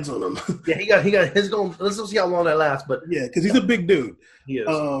them legs on him. Yeah, he got his going. Let's see how long that lasts. But yeah, because he's a big dude. He is.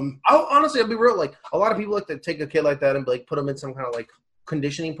 I'll be real. Like, a lot of people like to take a kid like that and like put him in some kind of like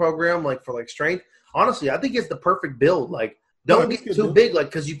conditioning program, like for like strength. Honestly, I think it's the perfect build. Like, don't get too big, like,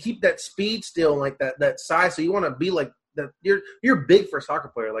 because you keep that speed still, like that size. So you want to be like that. You're big for a soccer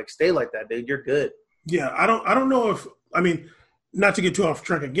player. Like, stay like that, dude. You're good. Yeah, I don't know if, I mean, not to get too off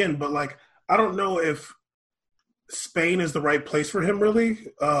track again, but like, I don't know if Spain is the right place for him, really.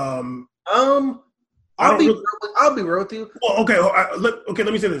 I'll be real with you. Well, okay,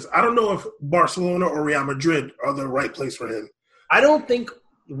 let me say this. I don't know if Barcelona or Real Madrid are the right place for him. I don't think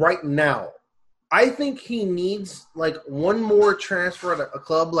right now. I think he needs like one more transfer at a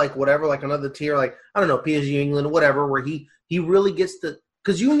club, like whatever, like another tier, like I don't know, PSG, England, whatever, where he really gets to,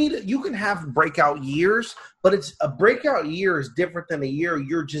 because you can have breakout years, but it's a breakout year is different than a year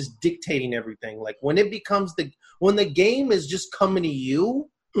you're just dictating everything. Like when it becomes when the game is just coming to you,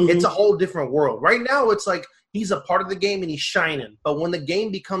 it's a whole different world. Right now, it's like he's a part of the game and he's shining. But when the game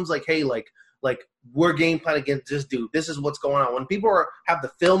becomes like, hey, like we're game planning against this dude. This is what's going on. When people have the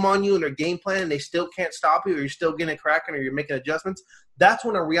film on you and their game plan and they still can't stop you, or you're still getting it cracking, or you're making adjustments, that's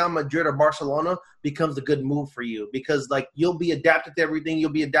when a Real Madrid or Barcelona becomes a good move for you, because like you'll be adapted to everything. You'll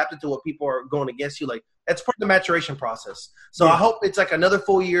be adapted to what people are going against you. Like that's part of the maturation process. So I hope it's like another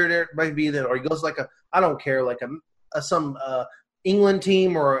full year there, maybe then, or he goes like I don't care, like some England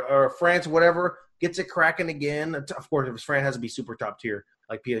team or France, whatever, gets it cracking again. Of course, if it's France, it has to be super top tier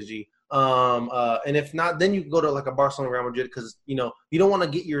like PSG. And if not, then you can go to like a Barcelona, Real Madrid, because you don't want to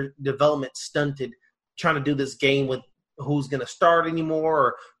get your development stunted trying to do this game with who's going to start anymore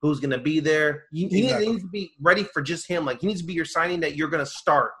or who's going to be there. He needs to be ready for just him. Like, he needs to be your signing that you're going to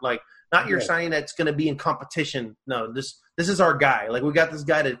start. Like, not your signing that's going to be in competition. No, this is our guy. Like, we got this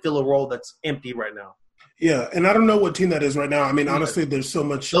guy to fill a role that's empty right now. Yeah, and I don't know what team that is right now. I mean, honestly, there's so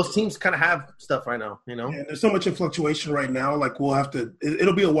much. Those teams kind of have stuff right now, you know? Yeah, there's so much in fluctuation right now. Like, we'll have to –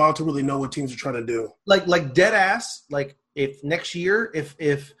 it'll be a while to really know what teams are trying to do. Like dead ass, like, if next year,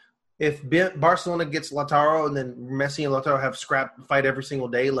 if Barcelona gets Lautaro and then Messi and Lautaro have scrap fight every single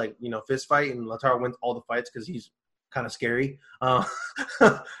day, like, you know, fist fight, and Lautaro wins all the fights because he's kind of scary.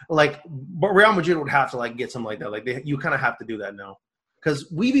 Like, but Real Madrid would have to, like, get something like that. Like, you kind of have to do that now.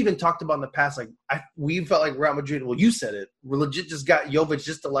 Because we've even talked about in the past, like, we felt like Real Madrid. Well, you said it. We legit just got Jovic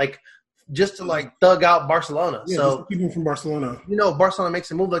just to thug out Barcelona. Yeah, so keep him from Barcelona. You know, if Barcelona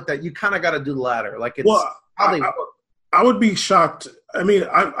makes a move like that, you kind of got to do the latter. Like, it's probably. I would be shocked. I mean,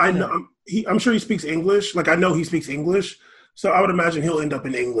 I know I'm sure he speaks English. Like, I know he speaks English, so I would imagine he'll end up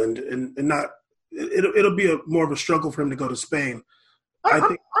in England and not. It'll be more of a struggle for him to go to Spain.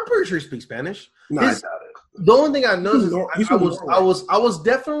 I'm pretty sure he speaks Spanish. No, I doubt it. The only thing I noticed is I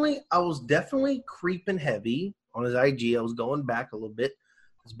was definitely creeping heavy on his IG. I was going back a little bit.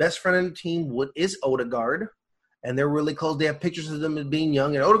 His best friend on the team is Odegaard, and they're really close. They have pictures of them as being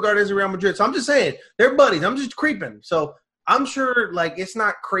young, and Odegaard is Real Madrid. So I'm just saying they're buddies. I'm just creeping. So I'm sure, like, it's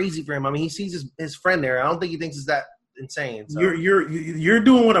not crazy for him. I mean, he sees his friend there. I don't think he thinks it's that insane. So. You're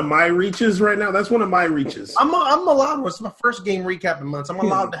doing one of my reaches right now. That's one of my reaches. I'm allowed. It's my first game recap in months. I'm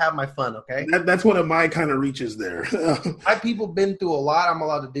allowed to have my fun. Okay, that's one of my kind of reaches there. My people been through a lot. I'm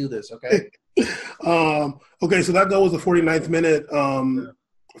allowed to do this. Okay. Okay. So that goal was the 49th minute.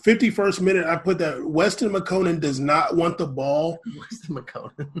 51st minute, I put that Weston McKennie does not want the ball. Weston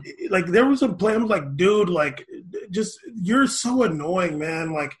McKennie. Like, there was a play. I was like, dude, like, just you're so annoying,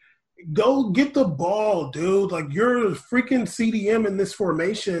 man. Like, go get the ball, dude. Like, you're a freaking CDM in this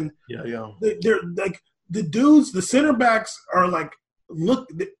formation. Yeah. They're like the dudes, the center backs are like,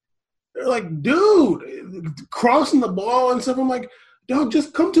 they're like, dude, crossing the ball and stuff. I'm like, dog,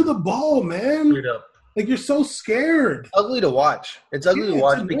 just come to the ball, man. Straight up. Like, you're so scared. Ugly to watch. It's ugly to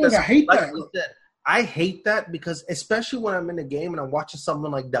watch because I hate that. I hate that because especially when I'm in a game and I'm watching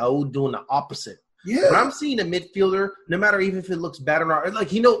someone like Daoud doing the opposite. Yeah. When I'm seeing a midfielder, no matter even if it looks bad or not, like,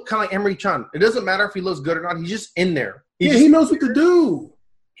 kind of like Emre Can. It doesn't matter if he looks good or not. He's just in there. He knows what to do.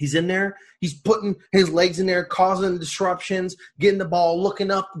 He's in there. He's putting his legs in there, causing disruptions, getting the ball,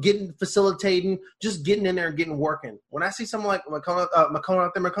 looking up, facilitating, just getting in there and getting working. When I see someone like McKennie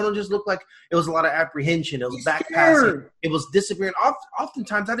out there, McKennie just looked like it was a lot of apprehension. It was back passing. It was disappearing.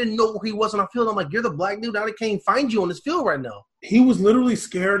 Oftentimes, I didn't know where he was on the field. I'm like, you're the black dude. I can't even find you on this field right now. He was literally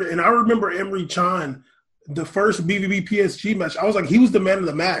scared. And I remember Emre Can, the first BVB PSG match. I was like, he was the man of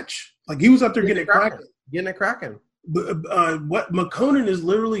the match. Like, he was out there getting it cracking. Getting it cracking. But what McKennie is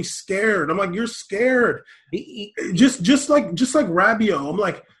literally scared. I'm like, you're scared. Just like Rabiot. I'm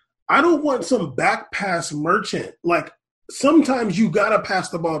like, I don't want some back pass merchant. Like, sometimes you gotta pass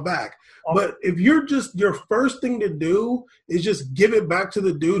the ball back. But if you're just, your first thing to do is just give it back to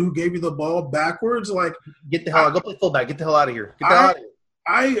the dude who gave you the ball backwards, like, get the hell out. Go play fullback. Get the hell out of here. Get the hell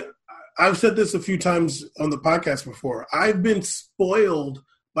out of here. I've said this a few times on the podcast before. I've been spoiled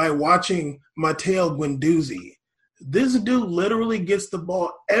by watching Matteo Guendouzi. This dude literally gets the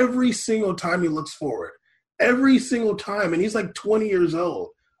ball every single time he looks forward. Every single time. And he's like 20 years old.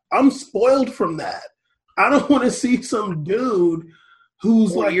 I'm spoiled from that. I don't want to see some dude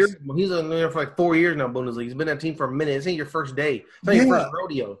who's he's in there for like 4 years now, Bundesliga. He's been on that team for a minute. This ain't your first day. It's not your first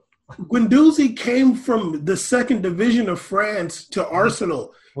rodeo. Guendouzi came from the second division of France to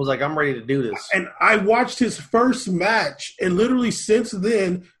Arsenal. I was like, I'm ready to do this. And I watched his first match, and literally since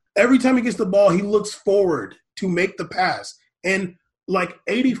then, every time he gets the ball, he looks forward to make the pass. And like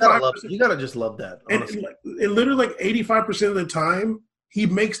 85%. You gotta just love that. Honestly. And literally like 85% of the time, he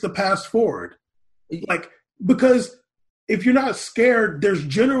makes the pass forward. Like, because if you're not scared, there's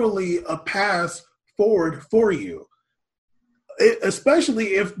generally a pass forward for you.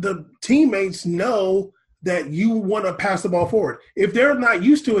 Especially if the teammates know that you want to pass the ball forward. If they're not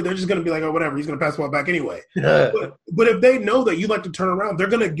used to it, they're just going to be like, oh, whatever, he's going to pass the ball back anyway. But if they know that you like to turn around, they're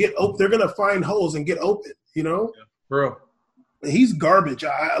going to get open. They're going to find holes and get open, you know? Yeah, bro. He's garbage.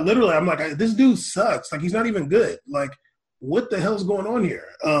 I'm like, this dude sucks. Like, he's not even good. Like, what the hell's going on here?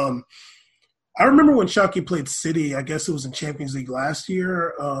 I remember when Schalke played City, I guess it was in Champions League last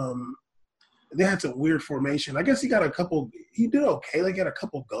year. They had some weird formation. I guess he did okay. Like, he had a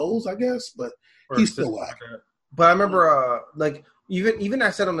couple goals, I guess, but he's still lacking. But I remember, even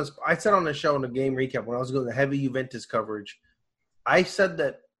I said on the show in the game recap when I was doing the heavy Juventus coverage, I said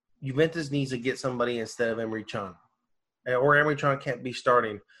that Juventus needs to get somebody instead of Emre Can. or Emery Tron can't be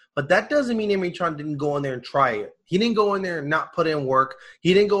starting. But that doesn't mean Emery Tron didn't go in there and try it. He didn't go in there and not put in work.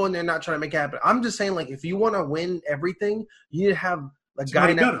 He didn't go in there and not try to make it happen. I'm just saying, like, if you want to win everything, you need to have a guy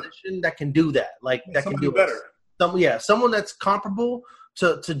in that position that can do that. Like, that can do better. Someone that's comparable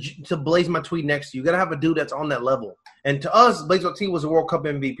to Blaise Matuidi next to you. You got to have a dude that's on that level. And to us, Blaise Matuidi was a World Cup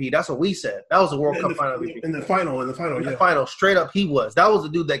MVP. That's what we said. That was a World Cup final MVP. In the final, straight up, he was. That was the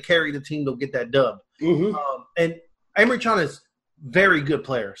dude that carried the team to get that dub. Mm-hmm. And Emery Tron is very good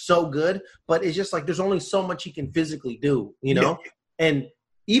player, so good, but it's just like there's only so much he can physically do, you know? Yeah. And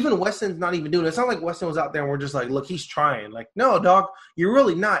even Weston's not even doing it. It's not like Weston was out there and we're just like, look, he's trying. Like, no, dog, you're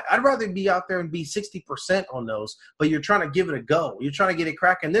really not. I'd rather be out there and be 60% on those, but you're trying to give it a go. You're trying to get it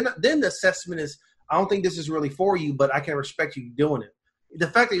cracking. Then the assessment is, I don't think this is really for you, but I can respect you doing it. The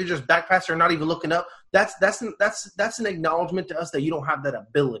fact that you're just back passer and not even looking up, that's an acknowledgement to us that you don't have that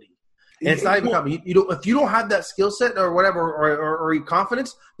ability. And it's not even coming. If you don't have that skill set or whatever, or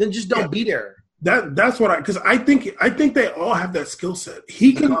confidence, then just don't be there. That's what because I think they all have that skill set.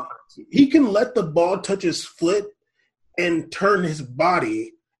 He can let the ball touch his foot and turn his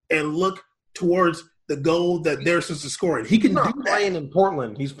body and look towards the goal that they're supposed to score in. He can do that. Playing in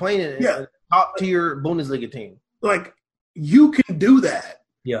Portland. He's playing in a top tier Bundesliga team. Like, you can do that.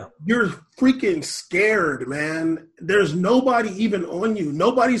 Yeah. You're freaking scared, man. There's nobody even on you.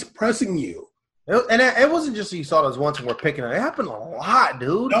 Nobody's pressing you. And it wasn't just you saw this once and we're picking it. It happened a lot,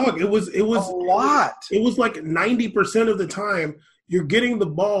 dude. Dog, it was a lot. It was like 90% of the time you're getting the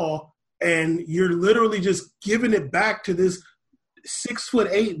ball and you're literally just giving it back to this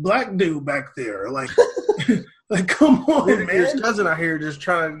 6'8" black dude back there. Like, like, come on, man. Your cousin out here just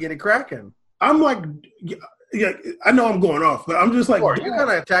trying to get it cracking. I'm like, yeah, I know I'm going off, but I'm just like, you're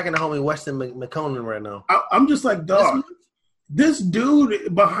kind of attacking the homie Weston McKennie right now. I'm just like, dog, this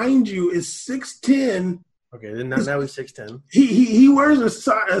dude behind you is 6'10". Okay, then now he's 6'10". He wears a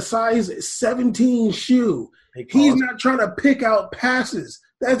size 17 shoe. He's not trying to pick out passes.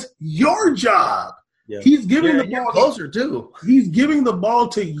 That's your job. Yeah. He's giving the ball closer too. He's giving the ball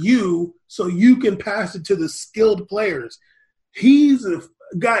to you so you can pass it to the skilled players. He's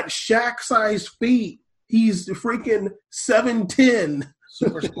got Shaq-sized feet. He's freaking 7'10".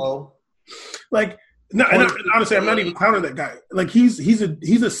 Super slow. Like, no, and honestly, I'm not even counting that guy. Like, he's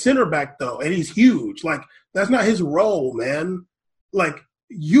a center back though, and he's huge. Like, that's not his role, man. Like,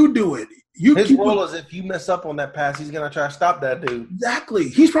 you do it. His role is if you mess up on that pass, he's gonna try to stop that dude. Exactly.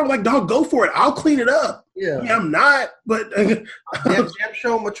 He's probably like, dog, go for it. I'll clean it up. Yeah, I'm not, but damn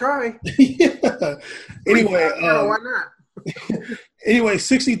show him a try. Yeah. Anyway, why not? Anyway,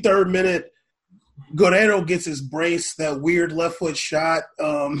 63rd minute. Guerrero gets his brace, that weird left foot shot.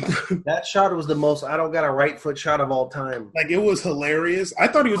 That shot was the most I don't got a right foot shot of all time. Like, it was hilarious. I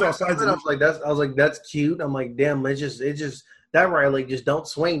thought he was outside. I was like, that's cute. I'm like, damn, it just that right leg just don't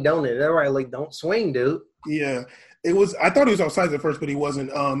swing, don't it? That right leg don't swing, dude. Yeah. It was I thought he was outside at first, but he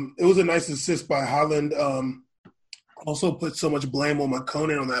wasn't. It was a nice assist by Haaland. Also put so much blame on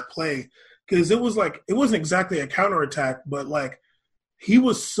McKennie on that play. Because it wasn't exactly a counterattack, but like, he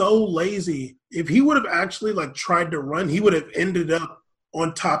was so lazy. If he would have actually like tried to run, he would have ended up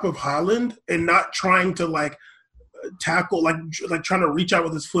on top of Haaland and not trying to like tackle, like trying to reach out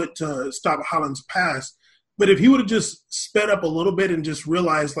with his foot to stop Haaland's pass. But if he would have just sped up a little bit and just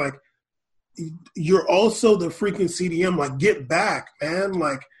realized like, you're also the freaking CDM, like, get back, man.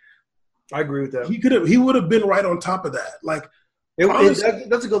 Like, I agree with that. He would have been right on top of that. Like,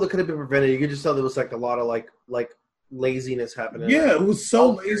 that's a goal that could have been prevented. You could just tell there was like a lot of like laziness happening. Yeah, it was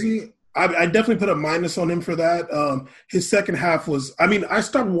so lazy. I definitely put a minus on him for that. His second half was – I mean, I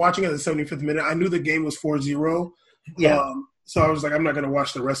stopped watching at the 75th minute. I knew the game was 4-0. Yeah. So I was like, I'm not going to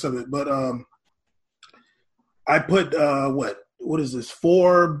watch the rest of it. But I put what is this,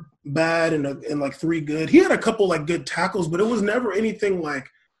 4 bad and like 3 good. He had a couple like good tackles, but it was never anything like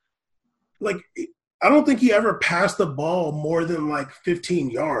I don't think he ever passed the ball more than like 15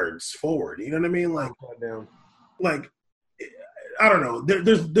 yards forward. You know what I mean? Like I don't know.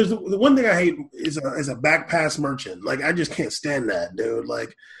 There's the one thing I hate is a back pass merchant. Like, I just can't stand that, dude.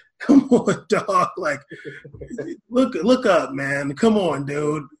 Like, come on, dog. Like, look up, man. Come on,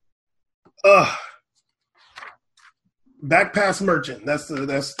 dude. Back pass merchant. That's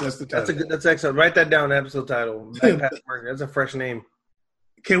the title. That's excellent. Write that down. Episode title. Back pass merchant. That's a fresh name.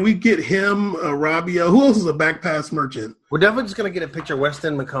 Can we get him, Rabio? Who else is a back pass merchant? We're definitely just going to get a picture of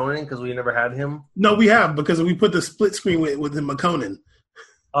Weston McKennie because we never had him. No, we have, because we put the split screen with him, McKennie.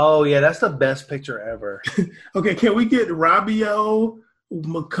 Oh, yeah, that's the best picture ever. Okay, can we get Rabio,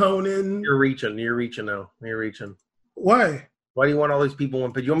 McKennie? You're reaching now. You're reaching. Why? Why do you want all these people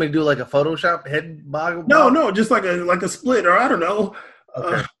in? But you want me to do like a Photoshop head bog? No, just like a split, or I don't know.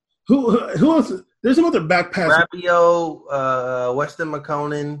 Okay. Who else? There's some other back pass. Rabio, Weston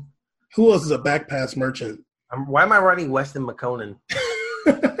McConan. Who else is a back pass merchant? Why am I writing Weston McConan?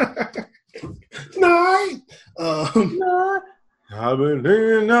 No. I believe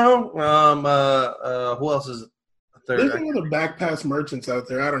now. Who else is third? There's some other back pass merchants out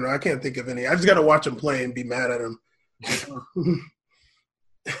there. I don't know. I can't think of any. I just got to watch them play and be mad at them.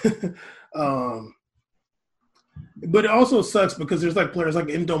 But it also sucks because there's like players like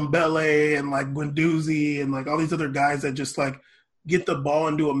Ndombele and like Guendouzi and like all these other guys that just like get the ball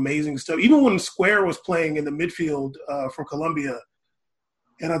and do amazing stuff. Even when Square was playing in the midfield for Colombia,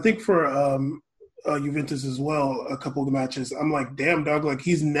 and I think for Juventus as well, a couple of the matches, I'm like, damn, dog, like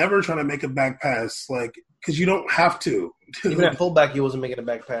he's never trying to make a back pass, like, because you don't have to. Even at fullback, he wasn't making a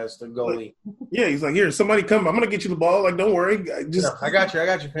back pass to goalie. Yeah, he's like, here, somebody come. I'm going to get you the ball. Like, don't worry. I got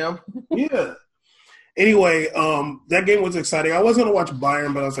you, fam. Yeah. Anyway, that game was exciting. I was going to watch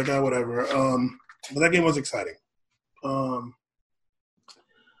Bayern, but I was like, whatever. But that game was exciting.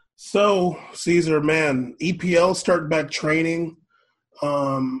 So, Caesar, man, EPL start back training.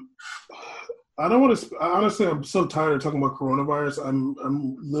 I don't want to. Honestly, I'm so tired of talking about coronavirus.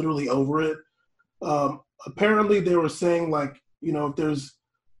 I'm literally over it. Apparently, they were saying like, you know,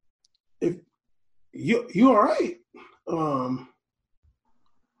 if you all right.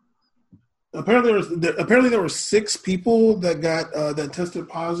 Apparently there were 6 people that got that tested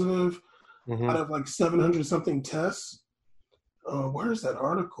positive out of like 700 something tests. Where's that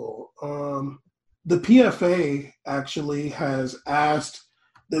article? The PFA actually has asked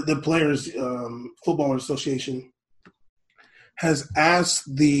the Players Football Association has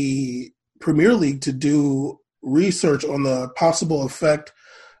asked the Premier League to do research on the possible effect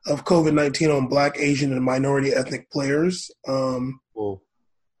of COVID-19 on Black, Asian, and minority ethnic players.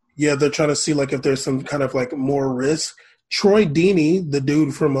 Yeah, they're trying to see like if there's some kind of like more risk. Troy Deeney, the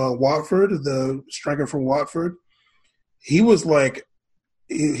dude from Watford, the striker from Watford, he was like,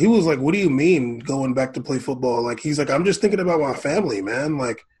 what do you mean going back to play football? Like, he's like, I'm just thinking about my family, man.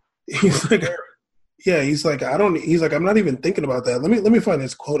 Like, he's like, yeah, he's like, I'm not even thinking about that. Let me find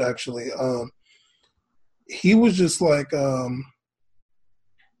his quote actually. He was just like, I'm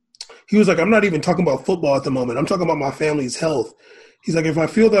not even talking about football at the moment. I'm talking about my family's health. He's like, if I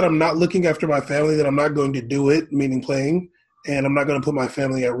feel that I'm not looking after my family, then I'm not going to do it, meaning playing, and I'm not going to put my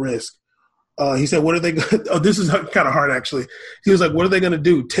family at risk. He said, what are they going to – this is kind of hard, actually. He was like, what are they going to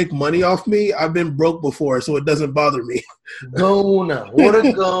do, take money off me? I've been broke before, so it doesn't bother me. Gone. What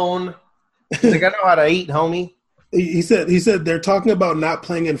a gone. He's like, I know how to eat, homie. He said they're talking about not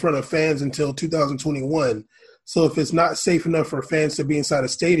playing in front of fans until 2021. So if it's not safe enough for fans to be inside a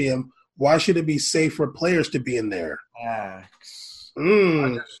stadium, why should it be safe for players to be in there?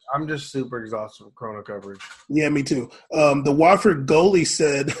 I'm just super exhausted with Corona coverage. Yeah, me too. The Watford goalie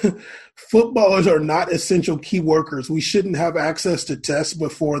said, footballers are not essential key workers. We shouldn't have access to tests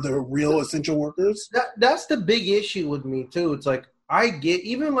before the real essential workers. That's the big issue with me, too. It's like, I get,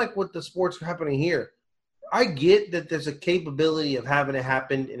 even like with the sports happening here, I get that there's a capability of having it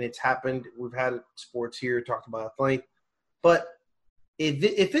happen, and it's happened. We've had sports here, talked about athletes. But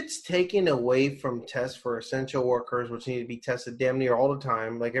if it's taken away from tests for essential workers, which need to be tested damn near all the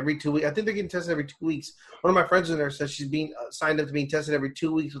time, like every 2 weeks, I think they're getting tested every 2 weeks. One of my friends in there says she's being signed up to being tested every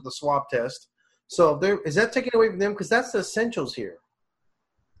 2 weeks with a swab test. So is that taken away from them? Because that's the essentials here.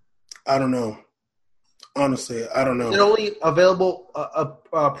 I don't know. Honestly, I don't know. Is it only available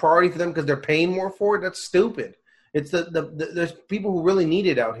a priority for them because they're paying more for it? That's stupid. It's there's people who really need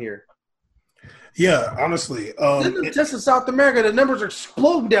it out here. Yeah, honestly. The test in South America, the numbers are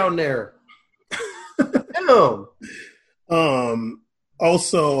exploding down there. Damn.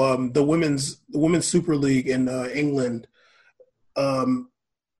 Also, the women's Super League in England,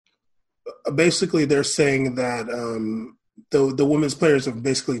 basically they're saying that the women's players have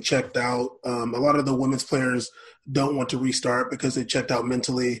basically checked out. A lot of the women's players don't want to restart because they checked out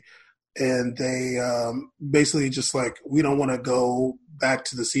mentally, and they basically just like, we don't want to go back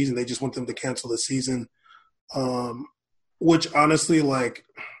to the season. They just want them to cancel the season, which honestly, like,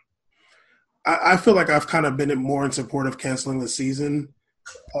 I feel like I've kind of been more in support of canceling the season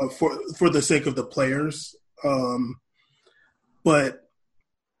for the sake of the players. But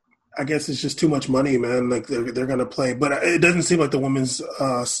I guess it's just too much money, man. Like they're going to play, but it doesn't seem like the women's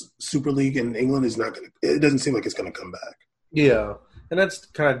Super League in England is not going to. It doesn't seem like it's going to come back. Yeah, and that's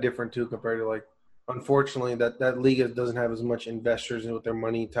kind of different too compared to like. Unfortunately, that league doesn't have as much investors with their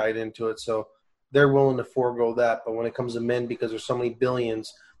money tied into it, so they're willing to forego that. But when it comes to men, because there's so many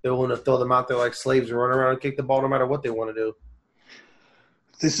billions, they're willing to throw them out there like slaves and run around and kick the ball no matter what they want to do.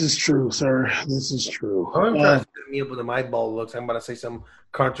 This is true, sir. This is true. I'm trying to set me up with the eyeball looks. I'm about to say something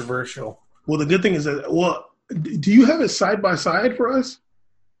controversial. Well, the good thing is that, do you have it side by side for us?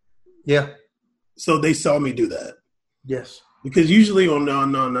 Yeah. So they saw me do that. Yes. Because usually on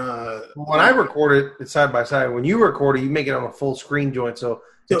when I record it's side by side. When you record it, you make it on a full screen joint, so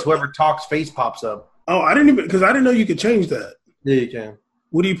it's whoever talks face pops up. Oh, I didn't know you could change that. Yeah, you can.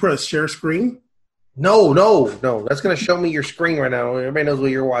 What do you press? Share screen? No. That's gonna show me your screen right now. Everybody knows what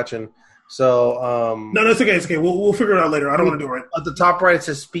you're watching. So no, that's okay. It's okay. We'll figure it out later. I don't want to do it right. At the top right, it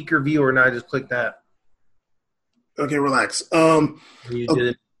says speaker viewer, and I just click that. Okay, relax. You did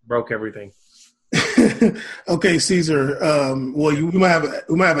it, broke everything. Okay, Caesar. Well, we might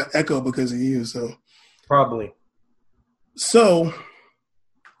have an echo because of you. So probably. So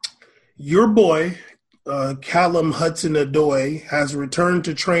your boy Callum Hudson-Odoi has returned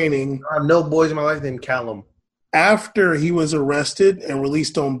to training. I have no boys in my life named Callum. After he was arrested and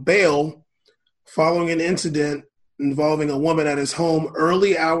released on bail following an incident involving a woman at his home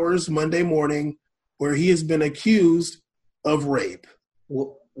early hours Monday morning, where he has been accused of rape.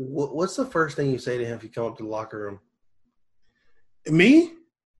 What's the first thing you say to him if you come up to the locker room? Me?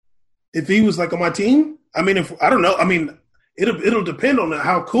 If he was like on my team? I mean, I don't know. I mean, it'll depend on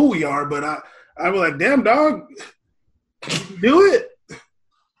how cool we are, but I was like, damn, dog, do it.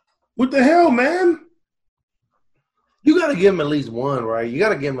 What the hell, man? You got to give him at least one, right? You got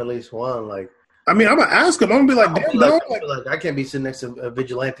to give him at least one. Like, I mean, I'm going to ask him. I'm going to be like, damn, dog. Like, I can't be sitting next to a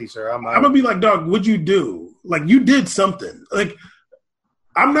vigilante, sir. I'm going to be like, dog, what'd you do? Like, you did something. Like,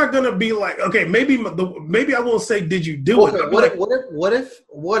 I'm not going to be like, okay, maybe I won't say, did you do it? What if,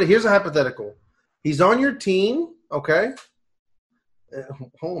 here's a hypothetical. He's on your team, okay?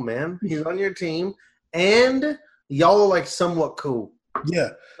 Oh, man. He's on your team, and y'all are, like, somewhat cool. Yeah.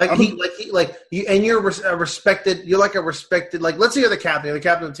 And you're a respected, you're like a respected, like, let's say you're the captain of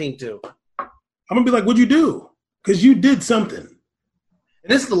the team, too. I'm going to be like, what'd you do? Because you did something.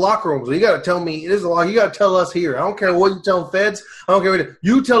 And this is the locker room, so you got to tell me. This is you got to tell us here. I don't care what you tell feds. I don't care what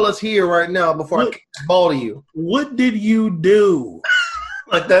you tell us here right now before I kick the ball to you. What did you do?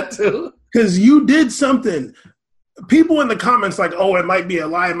 Like that too? Because you did something. People in the comments like, oh, it might be a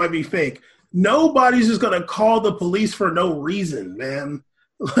lie, it might be fake. Nobody's just gonna call the police for no reason, man.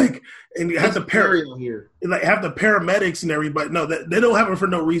 Like, and you have the have the paramedics and everybody. No, they don't have it for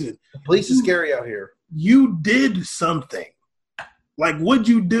no reason. The police is scary out here. You did something. Like, what'd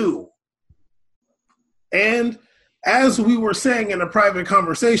you do? And as we were saying in a private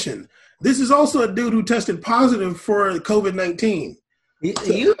conversation, this is also a dude who tested positive for COVID-19.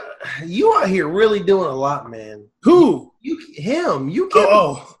 You out here really doing a lot, man. Who? Him. You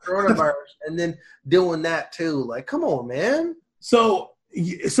can't coronavirus and then doing that too. Like, come on, man. So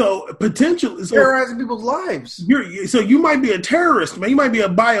potentially terrorizing people's lives. You might be a terrorist, man. You might be a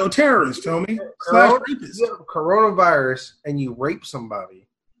bioterrorist, homie. Coronavirus, and you rape somebody,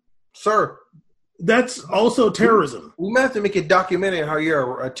 sir. That's also terrorism. We might have to make a documentary on how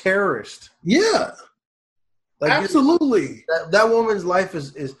you're a terrorist. Yeah, like, absolutely. That woman's life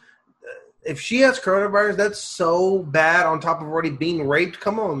is if she has coronavirus, that's so bad. On top of already being raped,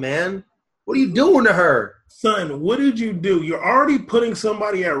 come on, man. What are you doing to her? Son, what did you do? You're already putting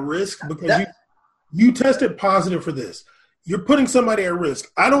somebody at risk because you tested positive for this. You're putting somebody at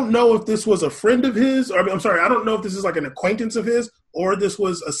risk. I don't know if this was a friend of his, I don't know if this is like an acquaintance of his or this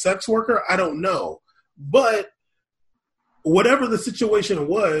was a sex worker. I don't know. But whatever the situation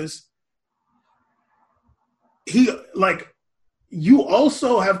was, you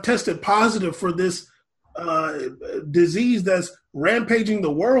also have tested positive for this disease that's rampaging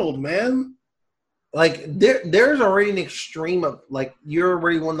the world, man. Like there's already an extreme of like you're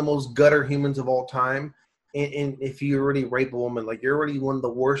already one of the most gutter humans of all time, and if you already rape a woman, like you're already one of the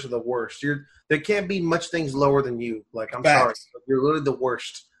worst of the worst. There can't be much things lower than you. Like I'm sorry, you're literally the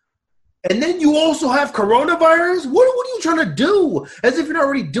worst. And then you also have coronavirus. What are you trying to do? As if you're not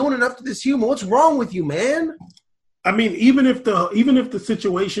already doing enough to this human. What's wrong with you, man? I mean, even if the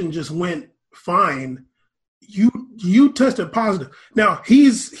situation just went fine, you tested positive. Now he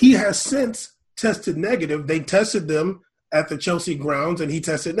has since tested negative. They tested them at the Chelsea grounds, and he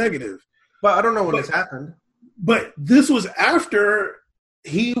tested negative. But I don't know when this happened. But this was after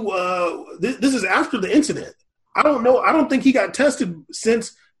this is after the incident. I don't know. I don't think he got tested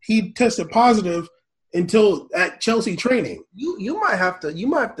since he tested positive until at Chelsea training. They might have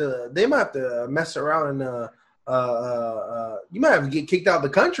to mess around and you might have to get kicked out of the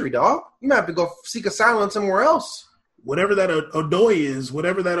country, dog. You might have to go seek asylum somewhere else. Whatever that Odoi is,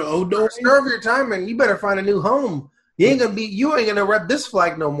 serve your time, and you better find a new home. You ain't gonna rep this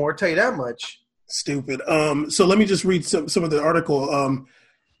flag no more. I'll tell you that much. Stupid. So let me just read some of the article.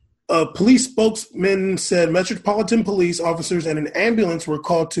 A police spokesman said Metropolitan Police officers and an ambulance were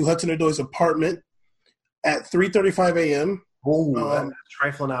called to Hudson-Odoi apartment at 3:35 a.m. Oh, that's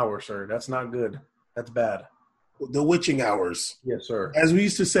trifling hour, sir. That's not good. That's bad. The witching hours. Yes, sir. As we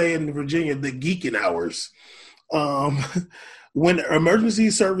used to say in Virginia, the geeking hours. When emergency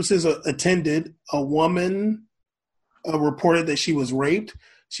services attended, a woman reported that she was raped.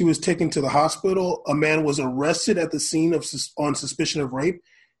 She was taken to the hospital. A man was arrested at the scene on suspicion of rape.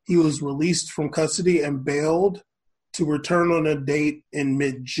 He was released from custody and bailed to return on a date in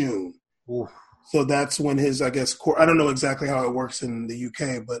mid-June. Oof. So that's when his, I guess, court. I don't know exactly how it works in the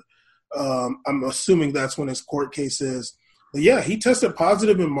UK, but I'm assuming that's when his court case is. But yeah, he tested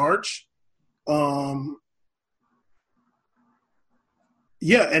positive in March.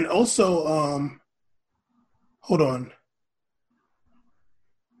 Yeah, and also, hold on.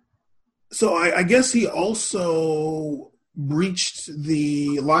 So I guess he also breached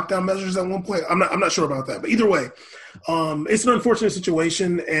the lockdown measures at one point. I'm not sure about that, but either way, it's an unfortunate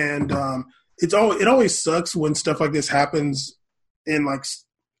situation, and it always sucks when stuff like this happens in like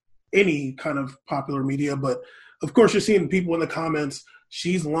any kind of popular media. But of course, you're seeing people in the comments.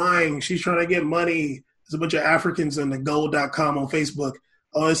 She's lying. She's trying to get money. There's a bunch of Africans in the gold.com on Facebook.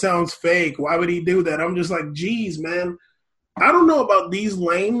 Oh, it sounds fake. Why would he do that? I'm just like, geez, man. I don't know about these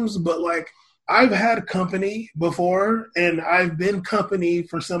lames, but like I've had company before and I've been company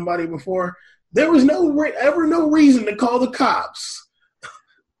for somebody before. There was ever no reason to call the cops.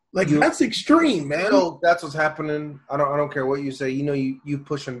 Like that's extreme, man. So that's what's happening. I don't care what you say. You know, you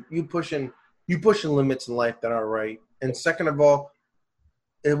pushing limits in life that aren't right. And second of all,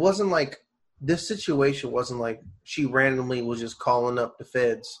 it wasn't like this situation wasn't like she randomly was just calling up the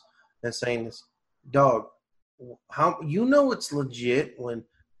feds and saying this. Dog, how you know it's legit when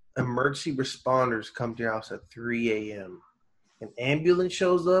emergency responders come to your house at 3 a.m. An ambulance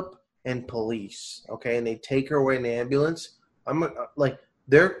shows up and police, okay, and they take her away in the ambulance. I'm like,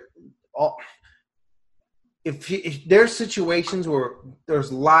 they're all. If there's situations where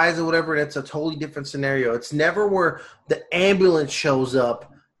there's lies or whatever, that's a totally different scenario. It's never where the ambulance shows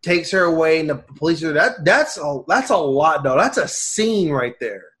up, takes her away, and the police are that's a lot, though. That's a scene right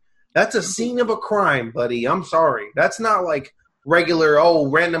there. That's a scene of a crime, buddy. I'm sorry. That's not like regular,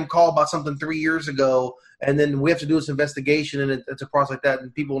 random call about something 3 years ago, and then we have to do this investigation, and it's a process like that,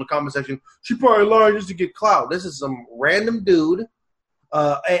 and people in the comment section, she probably lied just to get clout. This is some random dude,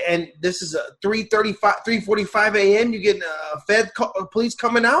 and this is a 3:45 a.m. You get police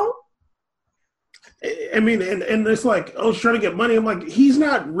coming out? I mean, and it's like, she's trying to get money. I'm like, he's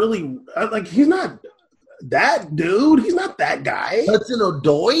not really, he's not that dude. He's not that guy.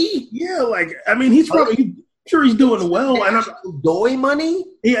 Hudson-Odoi? Yeah, like, I mean, he's probably, sure he's doing well. And Odoi money?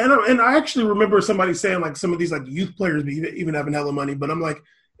 Yeah, and I actually remember somebody saying, like, some of these, like, youth players even having hella money. But I'm like,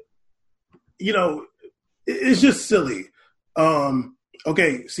 you know, it's just silly.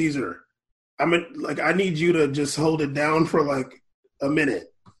 Okay, Caesar, I need you to just hold it down for, like, a minute.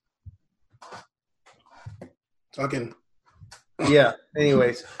 Talking. Yeah.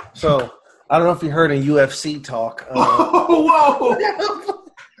 Anyways, so I don't know if you heard in UFC talk. Whoa!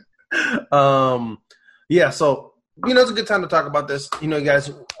 Yeah. So it's a good time to talk about this. Guys,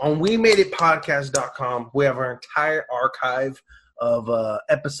 on WeMadeItPodcast.com, we have our entire archive of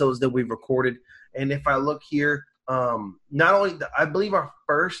episodes that we've recorded. And if I look here, not only I believe our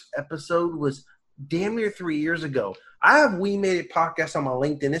first episode was damn near 3 years ago. I have We Made It Podcast on my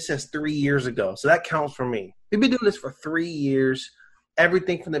LinkedIn. It says 3 years ago. So that counts for me. We've been doing this for 3 years,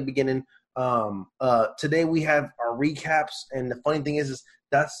 everything from the beginning. Today we have our recaps. And the funny thing is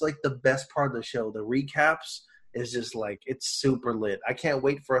that's like the best part of the show. The recaps is just like, it's super lit. I can't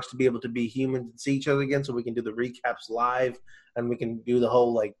wait for us to be able to be humans and see each other again so we can do the recaps live and we can do the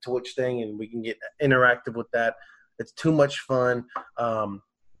whole like Twitch thing and we can get interactive with that. It's too much fun.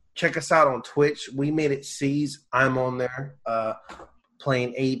 Check us out on Twitch. We Made It C's. I'm on there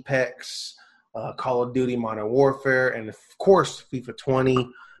playing Apex, Call of Duty Modern Warfare, and of course FIFA 20.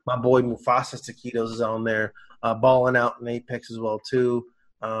 My boy Mufasa Taquitos is on there, balling out in Apex as well too.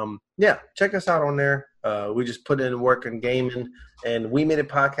 Check us out on there. We just put in work in gaming, and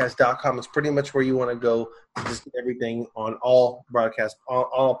WeMadeItPodcast.com is pretty much where you want to go to just get everything on all podcast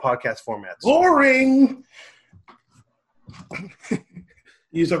formats. Boring.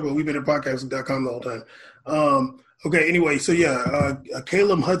 You talk about WeMadeItPodcast.com the whole time. Okay, anyway, so yeah,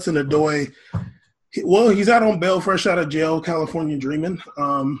 Caleb Hudson-Odoi, he's out on bail, fresh out of jail, California dreaming.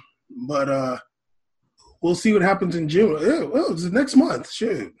 But we'll see what happens in June. Yeah, well, it's next month.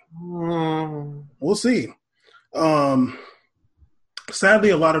 Shoot. We'll see. Sadly,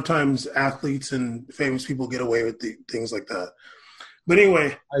 a lot of times athletes and famous people get away with things like that. But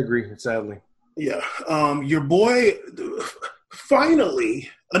anyway, I agree. Sadly, yeah. Your boy, finally,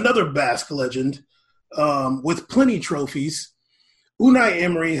 another Basque legend with plenty trophies. Unai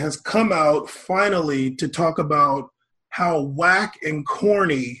Emery has come out finally to talk about how whack and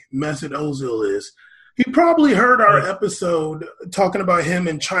corny Mesut Ozil is. He probably heard our episode talking about him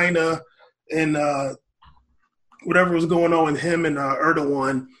in China and whatever was going on with him and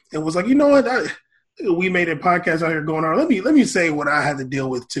Erdogan, and was like, you know what? We made a podcast out here going on. Let me say what I had to deal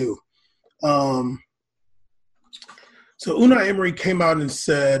with too. So Unai Emery came out and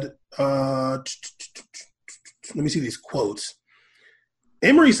said, let me see these quotes.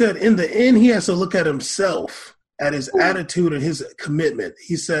 Emery said, in the end, he has to look at himself, at his attitude and his commitment.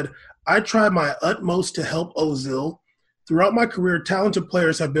 He said, I tried my utmost to help Ozil. Throughout my career, talented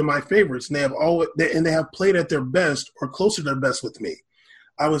players have been my favorites, and they have played at their best or close to their best with me.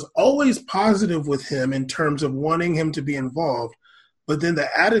 I was always positive with him in terms of wanting him to be involved, but then the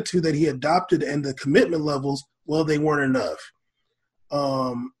attitude that he adopted and the commitment levels, well, they weren't enough.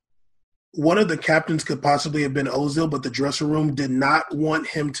 One of the captains could possibly have been Ozil, but the dressing room did not want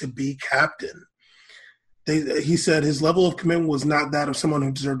him to be captain. He said his level of commitment was not that of someone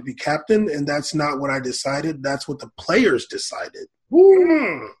who deserved to be captain, and that's not what I decided. That's what the players decided.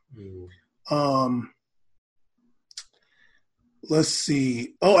 Let's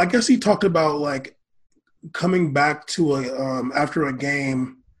see. Oh, I guess he talked about like coming back to after a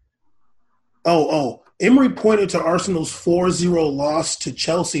game. Emery pointed to Arsenal's 4-0 loss to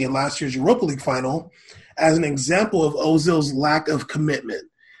Chelsea in last year's Europa League final as an example of Ozil's lack of commitment.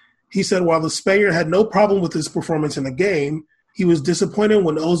 He said while the Spaniard had no problem with his performance in the game, he was disappointed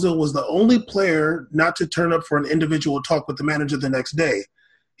when Ozil was the only player not to turn up for an individual talk with the manager the next day.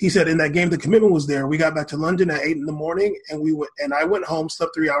 He said in that game, the commitment was there. We got back to London at 8 a.m. and I went home,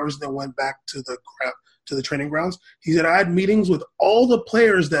 slept 3 hours, then went back to the training grounds. He said, I had meetings with all the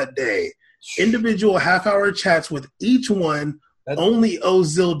players that day, individual half-hour chats with each one. Only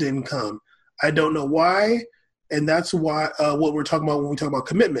Ozil didn't come. I don't know why, and that's why what we're talking about when we talk about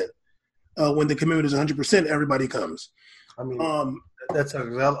commitment. When the commitment is 100%, everybody comes. I mean,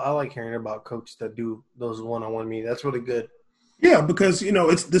 I like hearing about coaches that do those one-on-one meetings. That's really good. Yeah, because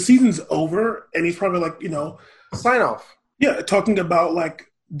it's the season's over, and he's probably like sign off. Yeah, talking about like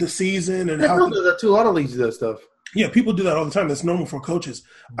the season and how do that too. A lot of leagues do that stuff. Yeah, people do that all the time. That's normal for coaches.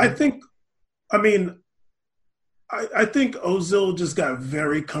 Mm-hmm. I think Ozil just got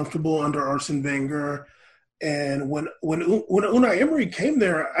very comfortable under Arsene Wenger. And when Unai Emery came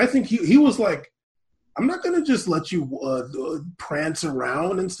there, I think he was like, I'm not going to just let you prance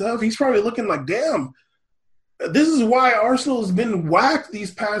around and stuff. He's probably looking like, damn, this is why Arsenal has been whacked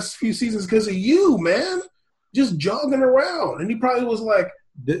these past few seasons because of you, man. Just jogging around. And he probably was like,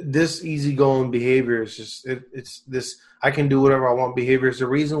 this easygoing behavior is just it's this I can do whatever I want behavior is the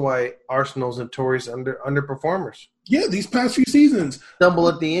reason why Arsenal's notorious underperformers. Yeah, these past few seasons. Stumble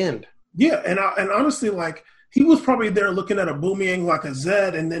at the end. Yeah, and honestly, like, he was probably there looking at a Aubameyang like a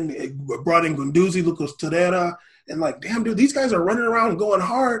Zed, and then brought in Guendouzi, Lucas Torreira, and like, damn, dude, these guys are running around going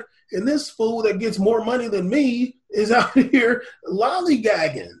hard, and this fool that gets more money than me is out here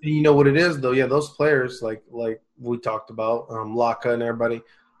lollygagging. And you know what it is, though? Yeah, those players, like we talked about, Laka and everybody,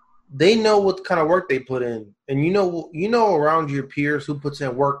 they know what kind of work they put in. And you know around your peers who puts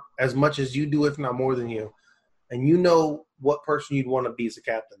in work as much as you do, if not more than you. And you know what person you'd want to be as a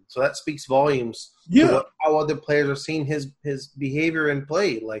captain. So that speaks volumes to how other players are seeing his behavior and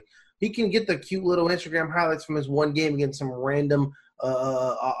play. Like, he can get the cute little Instagram highlights from his one game against some random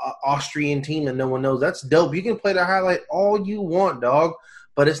Austrian team that no one knows. That's dope. You can play the highlight all you want, dog.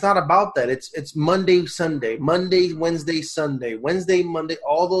 But it's not about that. It's Monday, Sunday, Monday, Wednesday, Sunday, Wednesday, Monday,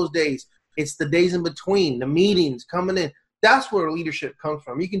 all those days. It's the days in between, the meetings coming in. That's where leadership comes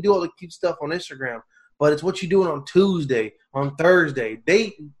from. You can do all the cute stuff on Instagram, but it's what you're doing on Tuesday, on Thursday.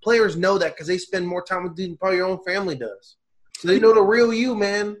 Players know that because they spend more time with you than probably your own family does. So they know the real you,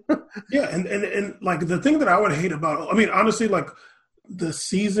 man. Yeah, and like the thing that I would hate about, I mean, honestly, like the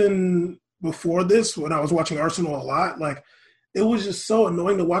season before this, when I was watching Arsenal a lot, like it was just so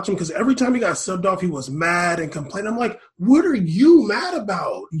annoying to watch him because every time he got subbed off, he was mad and complaining. I'm like, what are you mad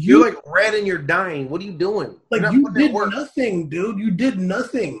about? You're like red and you're dying. What are you doing? Like, you did nothing, dude. You did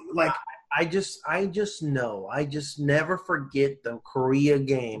nothing. Like, I just know. I just never forget the Korea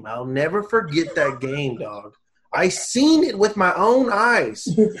game. I'll never forget that game, dog. I seen it with my own eyes.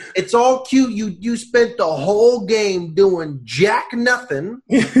 It's all cute. You spent the whole game doing jack nothing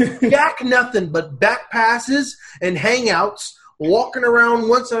but back passes and hangouts, walking around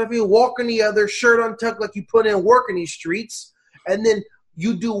one side of you, walking the other, shirt untucked like you put in work in these streets, and then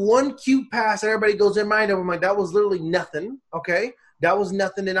you do one cute pass and everybody goes in mind over. I'm like, that was literally nothing, okay? That was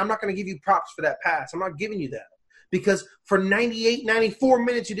nothing, and I'm not going to give you props for that pass. I'm not giving you that. Because for 98, 94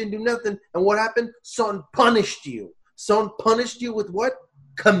 minutes, you didn't do nothing. And what happened? Son punished you. Son punished you with what?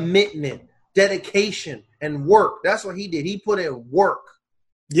 Commitment, dedication, and work. That's what he did. He put in work.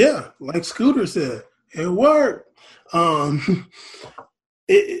 Yeah, like Scooter said, it worked. I'm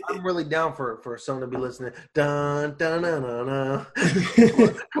really down for someone to be listening. Dun, dun, dun, dun, dun.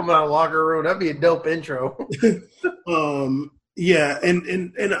 Coming out of the locker room. That'd be a dope intro. Yeah, and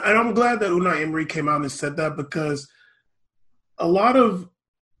I'm glad that Unai Emery came out and said that, because a lot of,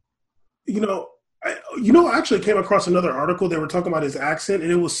 I actually came across another article. They were talking about his accent,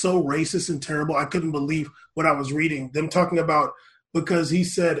 and it was so racist and terrible. I couldn't believe what I was reading. Them talking about, because he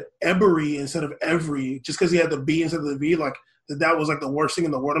said Ebery instead of Every, just because he had the B instead of the V, like that was like the worst thing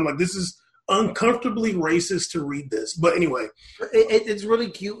in the world. I'm like, this is uncomfortably racist to read this. But anyway. It's really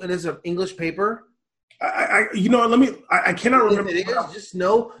cute, and it's an English paper. I cannot remember. It is. Just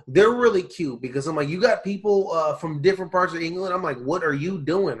know they're really cute, because I'm like, you got people from different parts of England. I'm like, what are you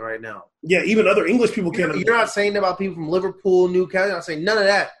doing right now? Yeah, even other English people can't. You're not saying about people from Liverpool, Newcastle. You're not saying none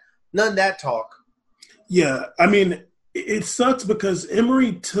of that talk. Yeah, I mean, it sucks because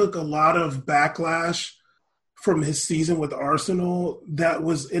Emery took a lot of backlash from his season with Arsenal that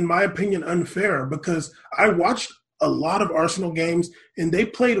was, in my opinion, unfair, because I watched a lot of Arsenal games and they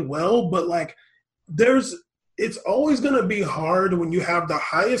played well, but like it's always going to be hard when you have the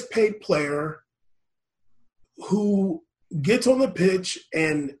highest paid player who gets on the pitch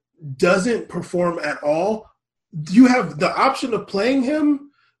and doesn't perform at all. You have the option of playing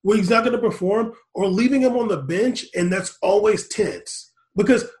him where he's not going to perform, or leaving him on the bench, and that's always tense.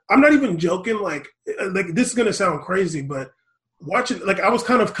 Because I'm not even joking, like this is going to sound crazy, but watching, like, I was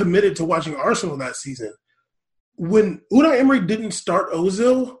kind of committed to watching Arsenal that season. When Unai Emery didn't start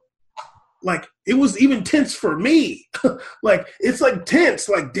Ozil, like, it was even tense for me. Like, it's like tense,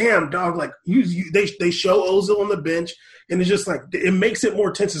 like, damn, dog, like they show Ozil on the bench, and it's just like, it makes it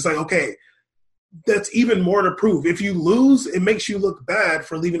more tense. It's like, okay, that's even more to prove. If you lose, it makes you look bad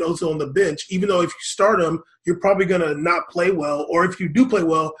for leaving Ozil on the bench, even though if you start him, you're probably going to not play well. Or if you do play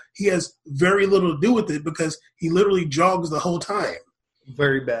well, he has very little to do with it because he literally jogs the whole time.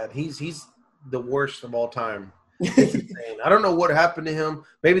 Very bad. He's the worst of all time. It's insane. I don't know what happened to him.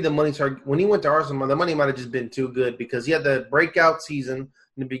 Maybe the money started – when he went to Arsenal, the money might have just been too good, because he had the breakout season in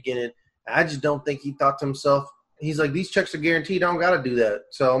the beginning. I just don't think he thought to himself – he's like, these checks are guaranteed. I don't got to do that.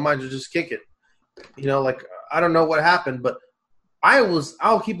 So I might just kick it. Like, I don't know what happened, but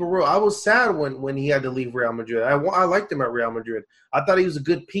I'll keep it real. I was sad when he had to leave Real Madrid. I liked him at Real Madrid. I thought he was a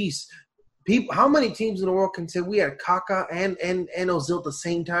good piece. How many teams in the world can say we had Kaká and Ozil at the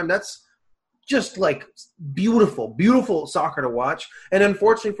same time? That's just like beautiful soccer to watch. And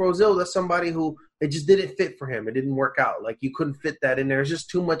unfortunately for Ozil, that's somebody who it just didn't fit for him. It didn't work out. Like, you couldn't fit that in there. It's just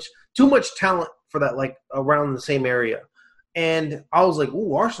too much talent for that, like, around the same area. And I was like,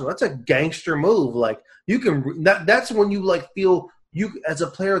 ooh, Arsenal, that's a gangster move. Like, you can that's when you, like, feel you as a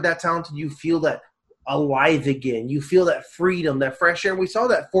player that talented, you feel that alive again. You feel that freedom, that fresh air. We saw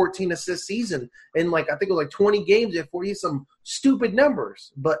that 14 assist season in, like, I think it was like 20 games at 40, some stupid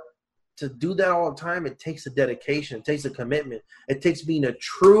numbers. But to do that all the time, it takes a dedication. It takes a commitment. It takes being a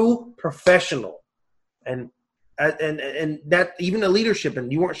true professional. And that, even the leadership,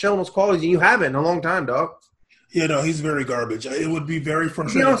 and you weren't showing those qualities, and you haven't in a long time, dog. Yeah, no, he's very garbage. It would be very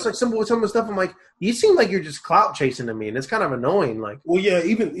frustrating. It's like some of the stuff. I'm like, you seem like you're just clout chasing to me, and it's kind of annoying. Like, well,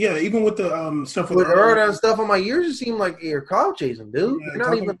 even with the stuff with Erda and stuff, I'm like, you just seem like you're clout chasing, dude. Yeah, you're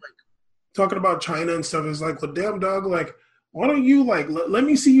not even like talking about China and stuff. It's like, well, damn, dog. Like, why don't you let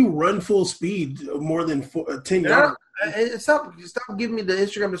me see you run full speed more than 10 yards? Stop giving me the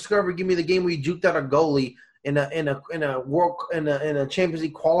Instagram discovery. Give me the game where you juked out a goalie in a Champions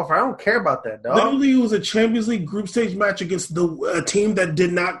League qualifier. I don't care about that, dog. Literally, it was a Champions League group stage match against a team that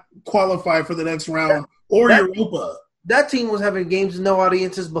did not qualify for the next round Europa. That team was having games with no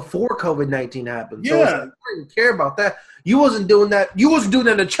audiences before COVID-19 happened. So yeah, I didn't care about that. You wasn't doing that. You wasn't doing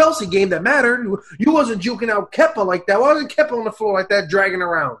that in the Chelsea game that mattered. You wasn't juking out Kepa like that. Why wasn't Kepa on the floor like that, dragging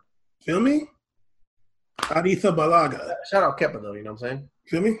around? Feel me? Aritha Balaga. Shout out Kepa, though. You know what I'm saying?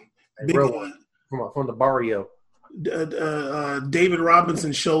 Feel me? Big real one. From the barrio. David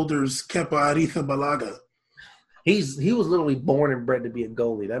Robinson shoulders Kepa Arrizabalaga. He was literally born and bred to be a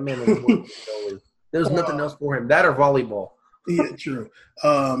goalie. That man was born to be a goalie. There was nothing else for him. That or volleyball. Yeah, true.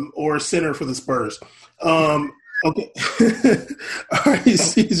 Or center for the Spurs. Okay. All right,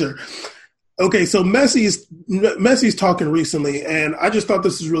 Caesar. Okay, so Messi's talking recently, and I just thought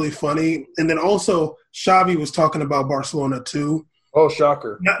this was really funny. And then also Xavi was talking about Barcelona too. Oh,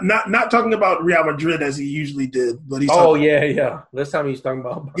 shocker. Not talking about Real Madrid as he usually did, but he's yeah. This time he's talking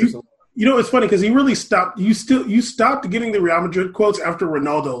about Barcelona. You know, it's funny because he really stopped. You stopped getting the Real Madrid quotes after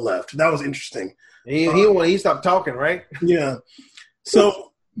Ronaldo left. That was interesting. He stopped talking, right? Yeah.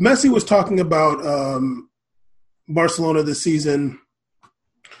 So Messi was talking about Barcelona this season.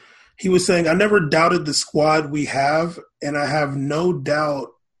 He was saying, "I never doubted the squad we have, and I have no doubt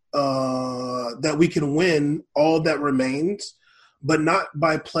that we can win all that remains, but not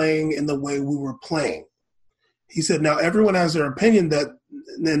by playing in the way we were playing." He said, "Now everyone has their opinion that."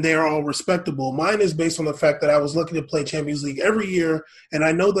 And they are all respectable. Mine is based on the fact that I was looking to play Champions League every year, and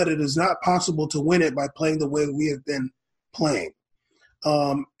I know that it is not possible to win it by playing the way we have been playing.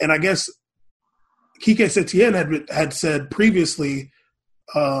 And I guess Quique Setien had said previously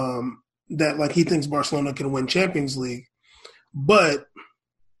that like he thinks Barcelona can win Champions League, but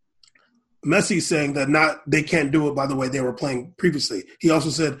Messi's saying that they can't do it by the way they were playing previously. He also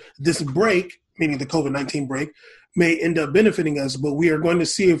said this break, meaning the COVID-19 break, may end up benefiting us, but we are going to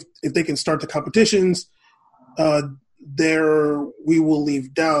see if they can start the competitions. There we will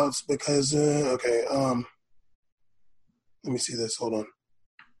leave doubts because let me see this. Hold on.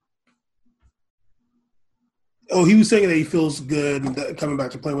 Oh, he was saying that he feels good and that coming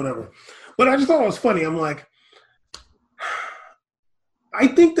back to play, whatever. But I just thought it was funny. I'm like, I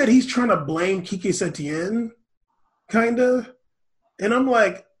think that he's trying to blame Quique Setien, kind of, and I'm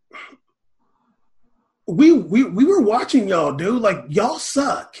like. We were watching y'all, dude. Like y'all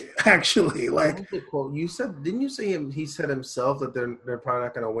suck, actually. Like you said, didn't you say he said himself that they're probably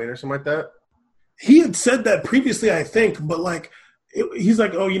not going to win or something like that? He had said that previously, I think, but like he's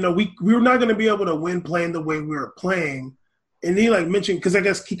like, oh, you know, we were not going to be able to win playing the way we were playing, and he like mentioned because I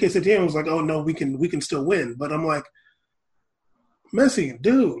guess Quique Setien was like, oh no, we can still win, but I'm like, Messi,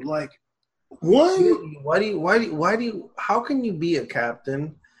 dude, like why do you how can you be a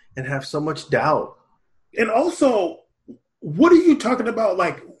captain and have so much doubt? And also, what are you talking about?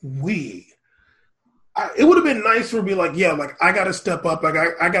 Like it would have been nice for me. Like, yeah, like I got to step up. Like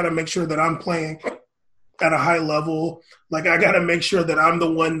I got to make sure that I'm playing at a high level. Like I got to make sure that I'm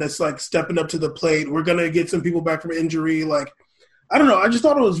the one that's like stepping up to the plate. We're gonna get some people back from injury. Like I don't know. I just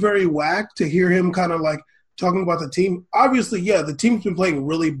thought it was very whack to hear him kind of like talking about the team. Obviously, yeah, the team's been playing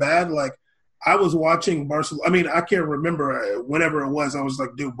really bad. Like I was watching Barcelona. I mean, I can't remember whenever it was. I was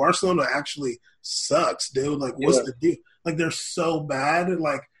like, dude, Barcelona actually sucks, dude. Like, what's the deal? Like, they're so bad.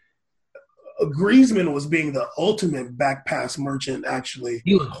 Like, Griezmann was being the ultimate back pass merchant, actually.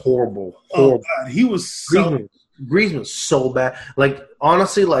 He was horrible. Oh, God. He was so Griezmann's so bad. Like,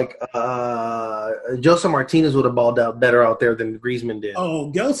 honestly, like, Jose Martinez would have balled out better out there than Griezmann did.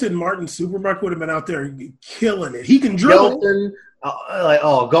 Oh, Gelson Martin Supermarket would have been out there killing it. He can dribble.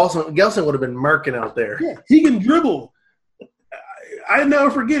 Gelson would have been murking out there. Yeah, he can dribble. I never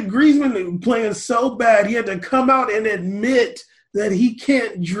forget Griezmann playing so bad he had to come out and admit that he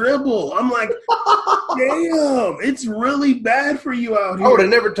can't dribble. I'm like, damn, it's really bad for you out here. I would have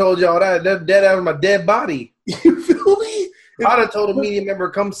never told y'all that. That's dead out of my dead body. You feel me? I'd have told a media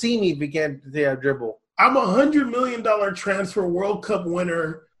member, come see me if you can't say I dribble. I'm $100 million transfer World Cup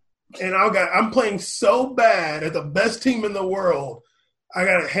winner. And I'm playing so bad at the best team in the world. I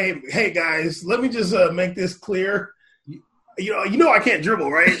got to, hey guys, let me just make this clear. You know I can't dribble,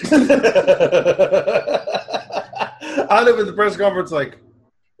 right? I live in the press conference like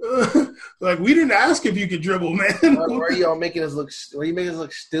we didn't ask if you could dribble, man. Why are y'all making us look? Why are you making us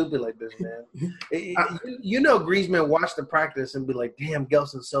look stupid like this, man? You know, Griezmann watched the practice and be like, "Damn,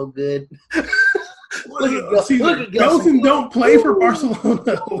 Gelson's so good." Look at Gelson don't play for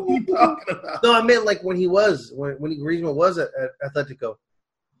Barcelona. What are you talking about? No, I meant like when Griezmann was at Atletico.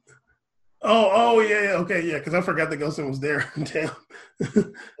 Oh, yeah, okay, yeah, because I forgot that Gelson was there. Damn.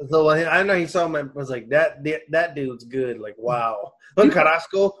 So I know he saw him. I was like, that dude's good. Like, wow. Look,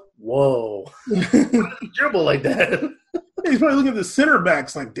 Carrasco. Whoa. How did he dribble like that? He's probably looking at the center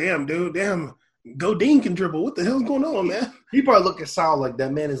backs like, damn, dude, damn. Godin can dribble. What the hell's going on, man? He probably look at Saul like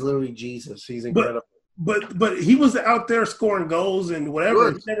that man is literally Jesus. He's incredible. But he was out there scoring goals and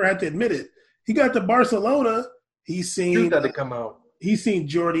whatever. He never had to admit it. He got to Barcelona. He's seen got to come out. He's seen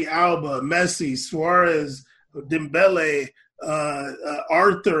Jordi Alba, Messi, Suarez, Dembele,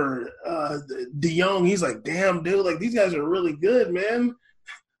 Arthur, De Jong. He's like, damn, dude, like these guys are really good, man.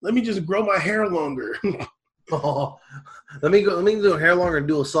 Let me just grow my hair longer. Oh, let me do hair longer and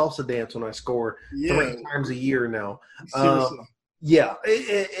do a salsa dance when I score 3 times a year now. Yeah,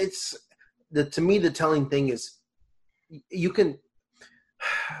 it's to me the telling thing is you can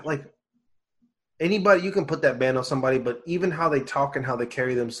like anybody you can put that band on somebody, but even how they talk and how they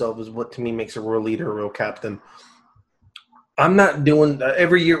carry themselves is what to me makes a real leader, a real captain. I'm not doing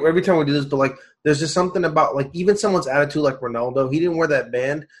every year, every time we do this, but like, there's just something about like even someone's attitude, like Ronaldo. He didn't wear that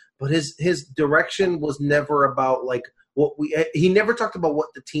band, but his direction was never about like what he never talked about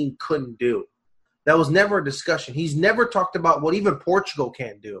what the team couldn't do. That was never a discussion. He's never talked about what even Portugal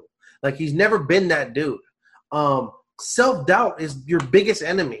can't do. Like, he's never been that dude. Self-doubt is your biggest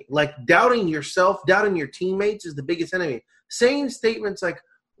enemy. Like, doubting yourself, doubting your teammates is the biggest enemy. Saying statements like,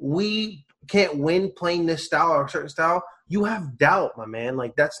 we can't win playing this style or a certain style, you have doubt, my man.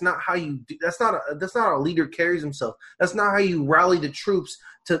 Like, that's not how you do. That's not how a leader carries himself. That's not how you rally the troops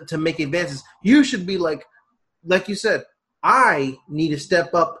to make advances. You should be like you said, I need to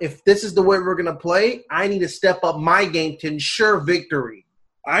step up. If this is the way we're going to play, I need to step up my game to ensure victory.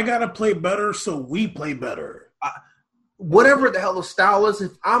 I got to play better so we play better. Whatever the hell the style is,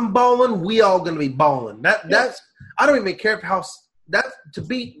 if I'm balling, we all going to be balling. That's I don't even care how that to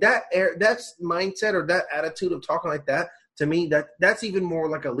be that's mindset or that attitude of talking like that. To me, that's even more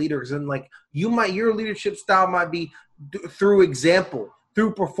like a leader. Because like your leadership style might be through example,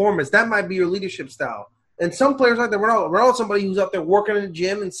 through performance. That might be your leadership style. And some players like that, we're all somebody who's out there working in the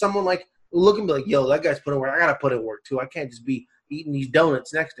gym, and someone like look and be like, "Yo, that guy's putting work. I gotta put in work too. I can't just be eating these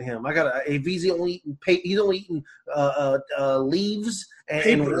donuts next to him. I gotta. If he's only eating leaves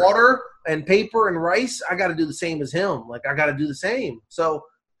and water and paper and rice, I gotta do the same as him. Like I gotta do the same. So."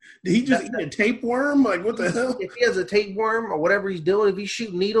 Did he just eat a tapeworm? Like, what the hell? If he has a tapeworm or whatever he's doing, if he's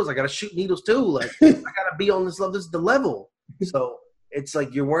shooting needles, I got to shoot needles too. Like, I got to be on this level. This is the level. So it's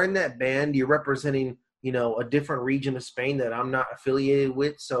like you're wearing that band. You're representing, a different region of Spain that I'm not affiliated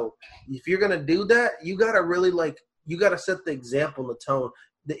with. So if you're going to do that, you got to really, you got to set the example and the tone.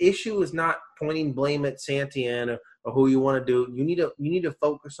 The issue is not pointing blame at Santillan or who you want to do. You need to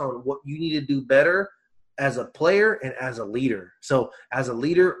focus on what you need to do better as a player and as a leader. So as a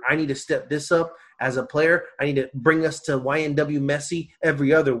leader, I need to step this up. As a player, I need to bring us to YNW Messi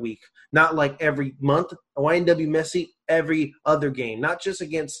every other week, not like every month. YNW Messi every other game, not just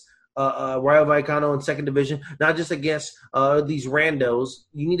against Rayo Vallecano in second division, not just against these randos.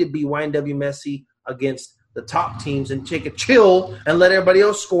 You need to be YNW Messi against the top teams and take a chill and let everybody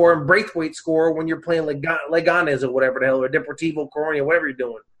else score and Braithwaite score when you're playing Leganes or whatever the hell, or Deportivo Coruña, whatever you're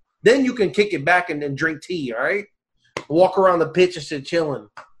doing. Then you can kick it back and then drink tea, all right? Walk around the pitch and sit chilling.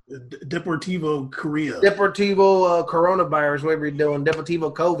 Deportivo Korea. Deportivo coronavirus, whatever you're doing.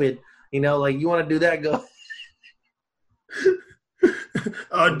 Deportivo COVID. You want to do that, go. You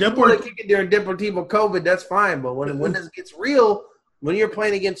want to kick it during Deportivo COVID, that's fine. But when this gets real, when you're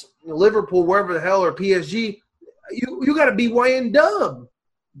playing against Liverpool, wherever the hell, or PSG, you got to be YN-dub.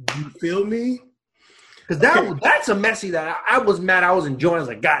 You feel me? Because that's a Messi that I was mad. I was enjoying. I was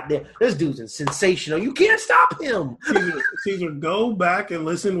like, God damn, this dude's sensational. You can't stop him. Caesar, go back and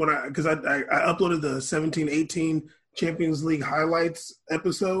listen because I uploaded the 17-18 Champions League highlights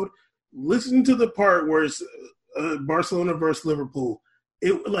episode. Listen to the part where it's Barcelona versus Liverpool.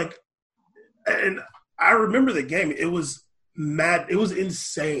 And I remember the game. It was mad. It was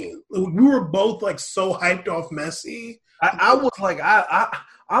insane. We were both so hyped off Messi. I was like,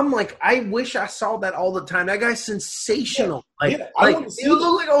 I'm like, I wish I saw that all the time. That guy's sensational. It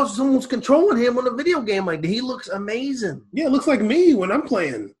looked like I was almost controlling him on a video game. Like, he looks amazing. Yeah, it looks like me when I'm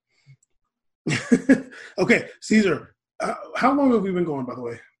playing. Okay, Caesar, how long have we been going, by the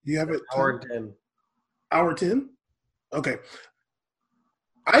way? Do you have it? Hour 10. Hour 10? Okay.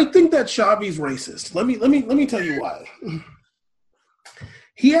 I think that Xavi's racist. Let me tell you why.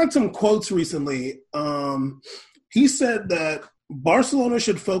 He had some quotes recently. He said that Barcelona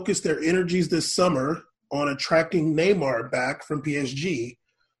should focus their energies this summer on attracting Neymar back from PSG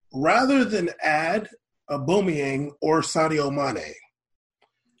rather than add Aubameyang or Sadio Mane.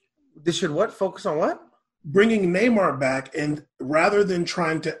 They should what? Focus on what? Bringing Neymar back, and rather than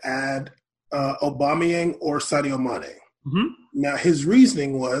trying to add Aubameyang or Sadio Mane. Mm-hmm. Now, his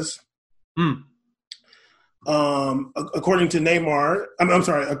reasoning was, according to Neymar, I'm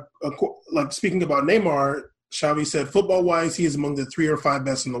sorry, speaking about Neymar, Xavi said, football-wise, he is among the 3 or 5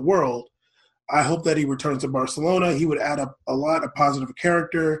 best in the world. I hope that he returns to Barcelona. He would add up a lot of positive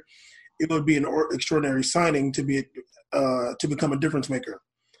character. It would be an extraordinary signing to become a difference maker.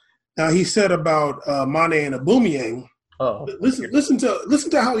 Now, he said about Mane and Aubameyang. Oh, listen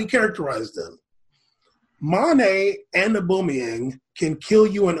to how he characterized them. Mane and Aubameyang can kill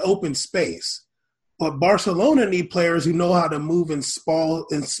you in open space, but Barcelona need players who know how to move in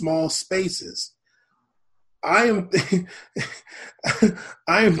small spaces. I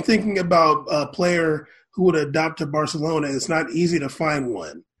am thinking about a player who would adopt to Barcelona. It's not easy to find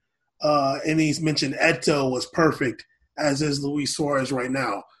one. And he's mentioned Eto'o was perfect, as is Luis Suarez right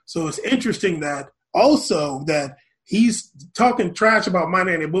now. So it's interesting that also that he's talking trash about Mane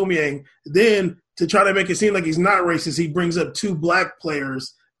and Aubameyang. Then to try to make it seem like he's not racist, he brings up two black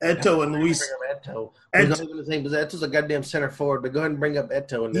players, Eto'o and Luis. Eto'o. He's not even the same because Eto'o's a goddamn center forward. But go ahead and bring up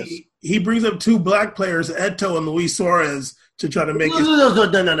Eto'o in this. He brings up two black players, Eto'o and Luis Suarez, to try to make it. No.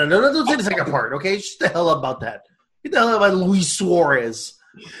 Don't say the second part, okay? Shut the hell up about that. Get the hell out about Luis Suarez.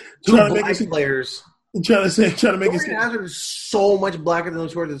 Two black players. Trying to make it. Hazard is so much blacker than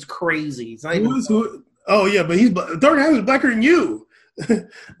Luis Suarez. It's crazy. It's not even. Oh yeah, but Thornton Hazard is blacker than you.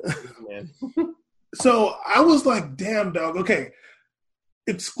 Man. So I was like, damn, dog. Okay.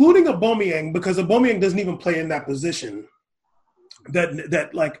 Excluding Aubameyang, because Aubameyang doesn't even play in that position, that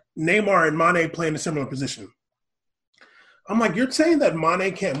like Neymar and Mane play in a similar position. I'm like, you're saying that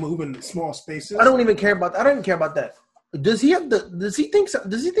Mane can't move in small spaces? I don't even care about that. Does he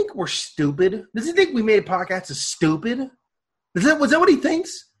think we're stupid? Does he think we made a podcast as stupid? Was that what he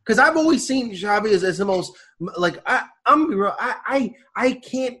thinks? Because I've always seen Xavi as the most, like, I'm real. I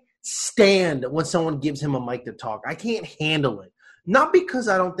can't stand when someone gives him a mic to talk. I can't handle it. Not because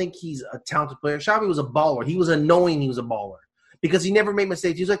I don't think he's a talented player. Xavi was a baller. He was annoying. He was a baller because he never made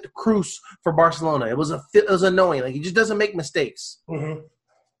mistakes. He was like the Cruz for Barcelona. It was annoying. Like, he just doesn't make mistakes. Mm-hmm.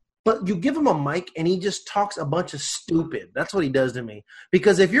 But you give him a mic and he just talks a bunch of stupid. That's what he does to me.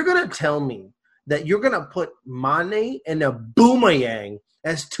 Because if you're going to tell me that you're going to put Mane and Aubameyang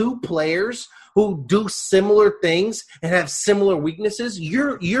as two players who do similar things and have similar weaknesses,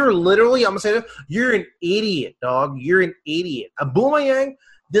 you're literally, I'm going to say that, you're an idiot, dog. You're an idiot. Aubameyang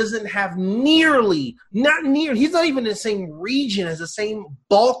doesn't have he's not even in the same region as the same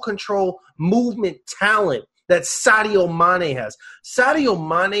ball control movement talent that Sadio Mane has. Sadio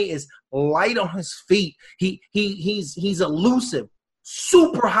Mane is light on his feet. He's elusive,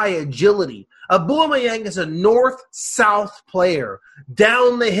 super high agility. Aubameyang is a north-south player,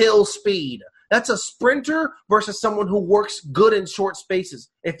 down the hill speed. That's a sprinter versus someone who works good in short spaces.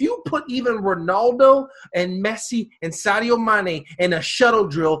 If you put even Ronaldo and Messi and Sadio Mane in a shuttle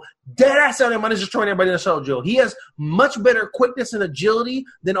drill, dead-ass Sadio Mane is destroying everybody in a shuttle drill. He has much better quickness and agility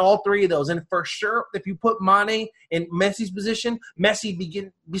than all three of those. And for sure, if you put Mane in Messi's position, Messi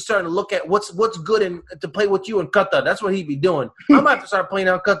be starting to look at what's good and to play with you in Qatar. That's what he'd be doing. I'm going to have to start playing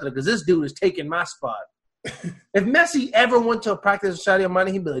out Qatar because this dude is taking my spot. If Messi ever went to a practice with Sadio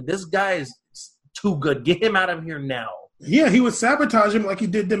Mane, he'd be like, this guy is too good. Get him out of here now. Yeah, he would sabotage him like he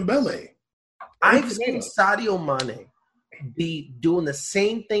did Dembele. I've seen Sadio Mane be doing the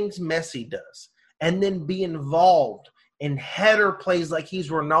same things Messi does and then be involved in header plays like he's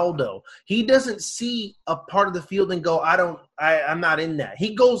Ronaldo. He doesn't see a part of the field and go, I'm not in that.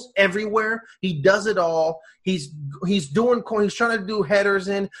 He goes everywhere. He does it all. He's trying to do headers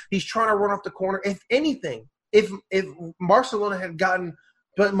in. He's trying to run off the corner. If anything, if Barcelona had gotten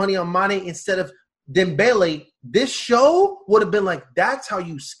money on Mane instead of Dembele, this show would have been like, that's how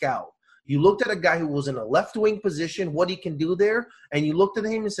you scout. You looked at a guy who was in a left wing position, what he can do there, and you looked at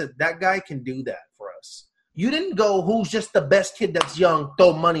him and said, that guy can do that for us. You didn't go, who's just the best kid that's young,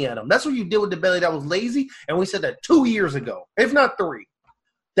 throw money at him. That's what you did with Dembele. That was lazy, and we said that 2 years ago, if not 3.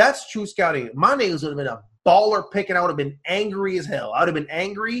 That's true scouting. Mane would have been a baller pick, and I would have been angry as hell. I would have been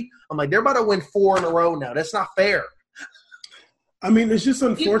angry. I'm like, they're about to win 4 in a row now. That's not fair. I mean, it's just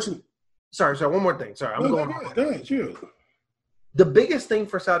unfortunate. Sorry, one more thing. Sorry, I'm going on. Go ahead, you. The biggest thing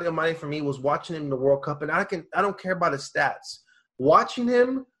for Sadio Mane for me was watching him in the World Cup, and I don't care about his stats. Watching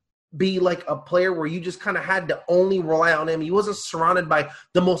him be like a player where you just kind of had to only rely on him. He wasn't surrounded by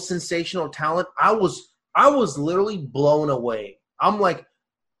the most sensational talent. I was literally blown away. I'm like,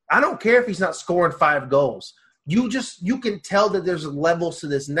 I don't care if he's not scoring 5 goals. You can tell that there's levels to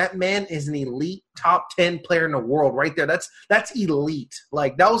this, and that man is an elite top 10 player in the world right there. That's elite.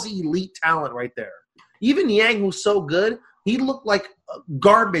 Like, that was elite talent right there. Even Yang, who's so good, he looked like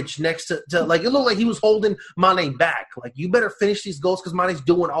garbage next to like, it looked like he was holding Mane back. Like, you better finish these goals because Mane's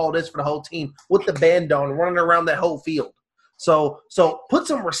doing all this for the whole team with the band on, running around that whole field. So put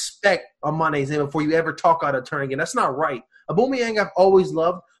some respect on Mane's name before you ever talk out of turn again. That's not right. Aubameyang I've always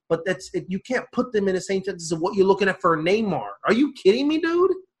loved, but you can't put them in the same sentence of what you're looking at for Neymar. Are you kidding me,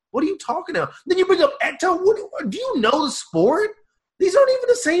 dude? What are you talking about? Then you bring up Eto'o. Do you know the sport? These aren't even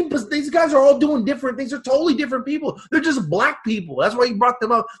the same. These guys are all doing different things. They're totally different people. They're just black people. That's why you brought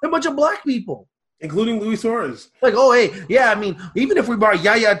them up. They're a bunch of black people. Including Luis Suarez. Like, oh, hey, yeah, I mean, even if we brought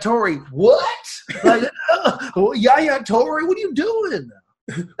Yaya Toure, what? Like, Yaya Toure, what are you doing?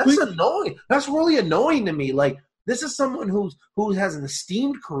 That's annoying. That's really annoying to me. Like, this is someone who has an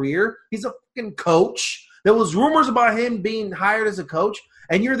esteemed career. He's a fucking coach. There was rumors about him being hired as a coach,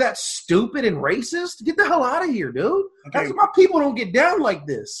 and you're that stupid and racist? Get the hell out of here, dude. Okay. That's why people don't get down like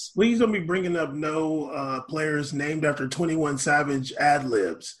this. Please don't be bringing up no players named after 21 Savage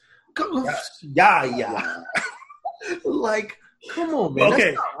ad-libs. Yeah. Like, come on, man. Okay.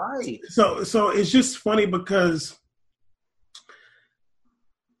 That's not right. So it's just funny because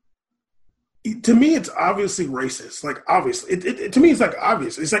to me, it's obviously racist. Like, obviously. To me, it's like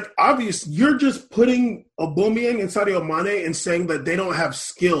obvious. It's like obvious. You're just putting Aubameyang and Sadio Mane and saying that they don't have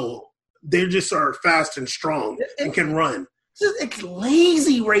skill. They just are fast and strong and can run. It's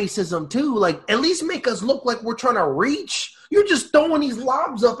lazy racism, too. Like, at least make us look like we're trying to reach. You're just throwing these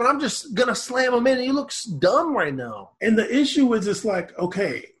lobs up, and I'm just going to slam them in, and he looks dumb right now. And the issue is it's like,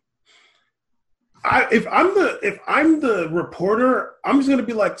 okay, if I'm the reporter, I'm just gonna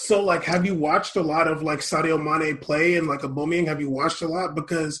be like, so like, have you watched a lot of like Sadio Mane play and like Aubameyang? Have you watched a lot?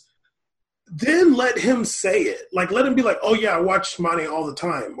 Because then let him say it. Like, let him be like, oh yeah, I watch Mane all the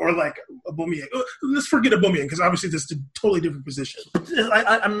time, or like Aubameyang. Let's forget Aubameyang because obviously this is a totally different position.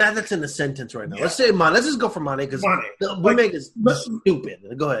 I'm mad that's in the sentence right now. Yeah. Let's say Mane. Let's just go for Mane because Aubameyang is stupid.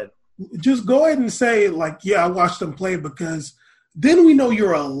 Go ahead. Just go ahead and say like, yeah, I watched him play because. Then we know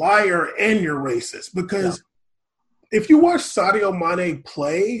you're a liar and you're racist because if you watch Sadio Mane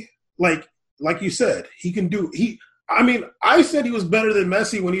play, like you said, he can do I said he was better than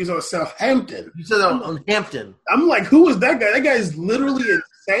Messi when he was on Southampton. You said that on Hampton. I'm like, who is that guy? That guy is literally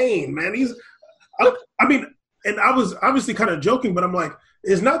insane, man. And I was obviously kind of joking, but I'm like,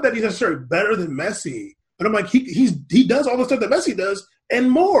 it's not that he's necessarily better than Messi, but I'm like, he does all the stuff that Messi does and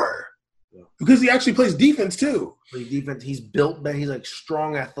more. Because he actually plays defense too. Defense, he's built, but he's like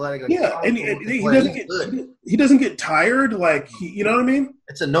strong, athletic. Like, and he doesn't get tired. Like you know what I mean?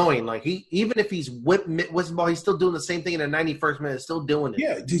 It's annoying. Like even if he's whipping ball, he's still doing the same thing in the 91st minute. Still doing it.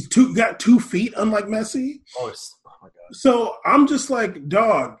 Yeah, he's got 2 feet, unlike Messi. Oh my god. So I'm just like,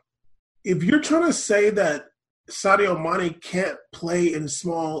 dog. If you're trying to say that Sadio Mane can't play in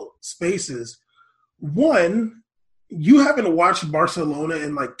small spaces, one. You haven't watched Barcelona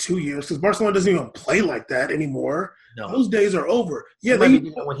in like 2 years because Barcelona doesn't even play like that anymore. No. Those days are over. Yeah,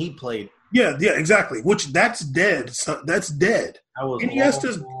 when he played. Yeah, exactly. Which that's dead. That's dead.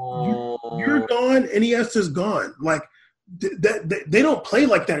 Iniesta's you're gone. Iniesta's gone. Like they don't play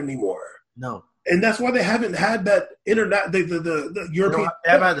like that anymore. No, and that's why they haven't had that internet. The European.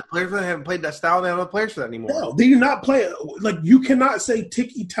 They haven't had the players that haven't played that style. They don't have players for that anymore. No, they do not play. Like you cannot say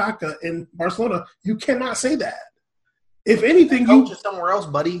tiki taka in Barcelona. You cannot say that. If anything, you somewhere else,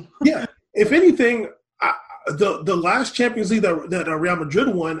 buddy. Yeah. If anything, the last Champions League that Real Madrid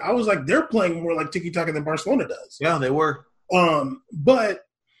won, I was like, they're playing more like tiki taka than Barcelona does. Yeah, they were. But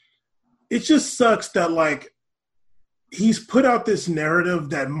it just sucks that like he's put out this narrative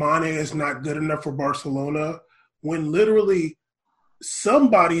that Mane is not good enough for Barcelona when literally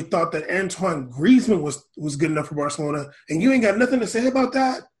somebody thought that Antoine Griezmann was good enough for Barcelona, and you ain't got nothing to say about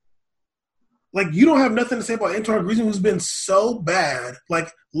that. Like, you don't have nothing to say about Antoine Griezmann, who's been so bad,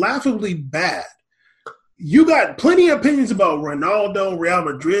 like, laughably bad. You got plenty of opinions about Ronaldo, Real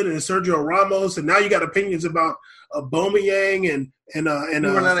Madrid, and Sergio Ramos, and now you got opinions about Aubameyang and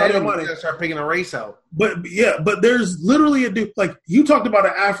Sadio Mane. Start picking a race out. But there's literally a dude, like, you talked about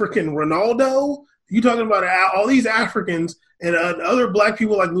an African Ronaldo, you talking about all these Africans and other black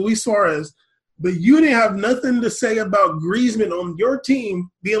people like Luis Suarez, but you didn't have nothing to say about Griezmann on your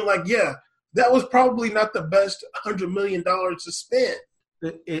team being like, yeah, that was probably not the best $100 million to spend.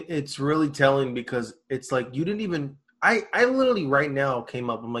 It's really telling because it's like you didn't even – I literally right now came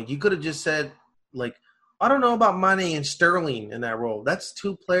up. I'm like, you could have just said, like, I don't know about Mane and Sterling in that role. That's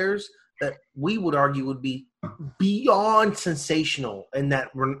 2 players that we would argue would be beyond sensational in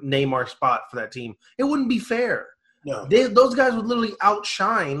that Neymar spot for that team. It wouldn't be fair. No. Those guys would literally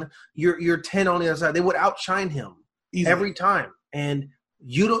outshine your 10 on the other side. They would outshine him every time. And –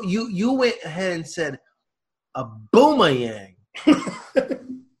 You went ahead and said Aubameyang.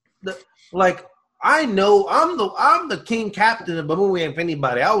 Like I know I'm the king captain of Aubameyang. If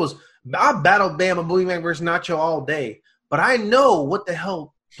anybody, I battled Bam Aubameyang versus Nacho all day, but I know what the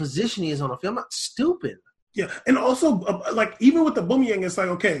hell position he is on the field. I'm not stupid. Yeah, and also like even with the Aubameyang, it's like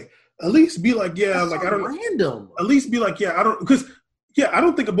okay, at least be like That's like I don't random. At least be like I don't because I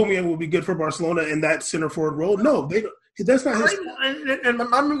don't think Aubameyang will be good for Barcelona in that center forward role. No, they don't. That's not his. And I'm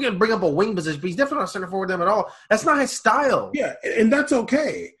going to bring up a wing position, but he's definitely not center forward them at all. That's not his style. Yeah, and that's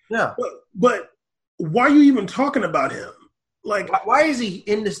okay. Yeah, but why are you even talking about him? Like, why is he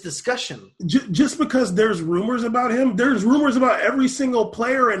in this discussion? Just because there's rumors about him. There's rumors about every single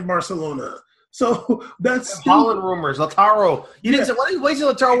player in Barcelona. So that's Holland rumors. Lautaro. You didn't say why say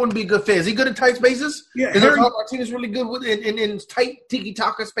Lautaro wouldn't be a good fit? Is he good in tight spaces? Yeah, is Lautaro Martinez really good in tight tiki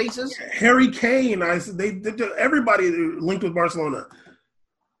taka spaces? Harry Kane. Everybody linked with Barcelona.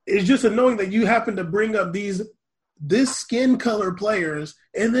 It's just annoying that you happen to bring up this skin color players,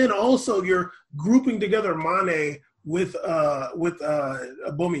 and then also you're grouping together Mane with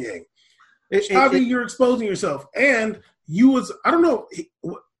Aubameyang. Xavi, you're exposing yourself, and I don't know.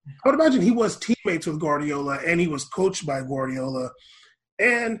 I would imagine he was teammates with Guardiola, and he was coached by Guardiola,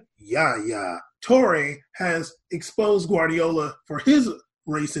 and Yaya Toure has exposed Guardiola for his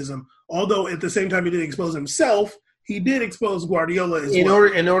racism. Although at the same time he didn't expose himself, he did expose Guardiola as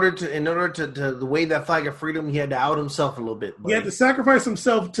well. In order to wave that flag of freedom, he had to out himself a little bit. He had to sacrifice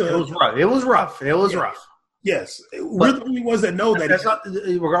himself to. It was rough. Yes, we're the only ones that know that. That's not.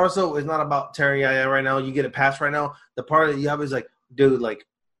 Regardless, though, it's not about Terry Yaya right now. You get a pass right now. The part that you have is like, dude, like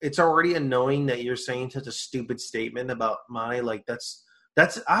it's already annoying that you're saying such a stupid statement about Mane. Like that's.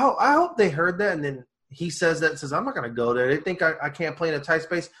 I hope they heard that, and then he says I'm not going to go there. They think I can't play in a tight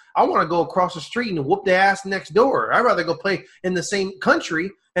space. I want to go across the street and whoop their ass next door. I'd rather go play in the same country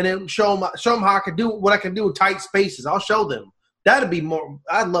and then show them how I can do what I can do in tight spaces. I'll show them. That'd be more.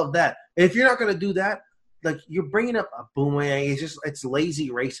 I'd love that. If you're not going to do that, like you're bringing up a Boomerang, it's lazy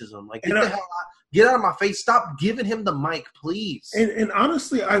racism. Like get the hell out. Get out of my face. Stop giving him the mic, please. And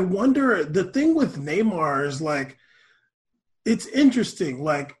honestly, I wonder, the thing with Neymar is like, it's interesting.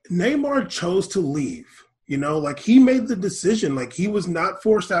 Like Neymar chose to leave, like he made the decision. Like he was not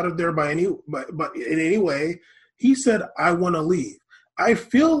forced out of there but in any way. He said, I want to leave. I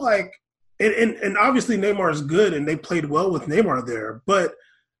feel like, and obviously Neymar is good and they played well with Neymar there, but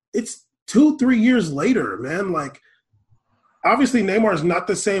it's 2-3 years later, man. Like obviously Neymar is not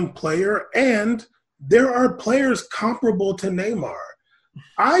the same player, and there are players comparable to Neymar.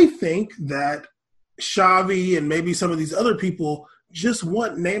 I think that Xavi and maybe some of these other people just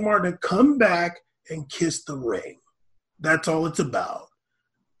want Neymar to come back and kiss the ring. That's all it's about.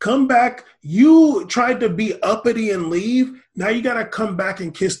 Come back. You tried to be uppity and leave. Now you got to come back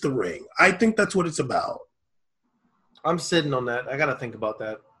and kiss the ring. I think that's what it's about. I'm sitting on that. I got to think about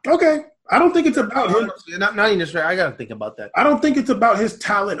that. Okay. I don't think it's about him. Not even straight. I got to think about that. I don't think it's about his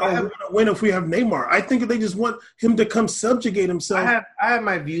talent or we're going to win if we have Neymar. I think they just want him to come subjugate himself. I have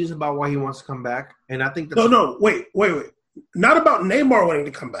my views about why he wants to come back, and I think that's wait. Not about Neymar wanting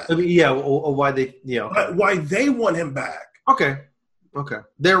to come back. I mean, yeah, or why they but why they want him back. Okay.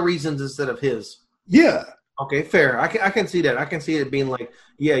 Their reasons instead of his. Yeah. Okay, fair. I can see that. I can see it being like,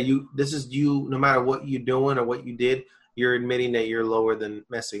 yeah, this is you. No matter what you're doing or what you did, you're admitting that you're lower than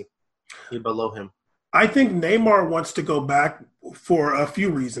Messi. You're below him. I think Neymar wants to go back for a few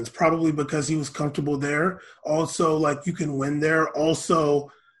reasons. Probably because he was comfortable there. Also, like you can win there.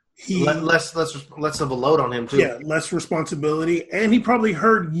 Also, he less of a load on him too. Yeah, less responsibility. And he probably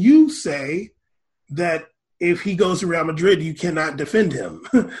heard you say that if he goes to Real Madrid, you cannot defend him.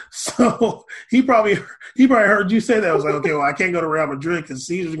 So he probably heard you say that. I was like, okay, well, I can't go to Real Madrid because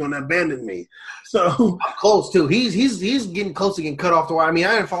Caesar's going to abandon me. So I'm close too. He's getting close to getting cut off the wire. I mean,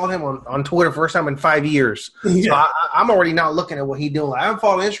 I haven't followed him on Twitter first time in 5 years. Yeah. So I'm already not looking at what he's doing. I haven't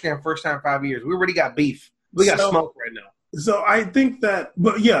followed Instagram first time in 5 years. We already got beef. We got smoke right now. So I think that,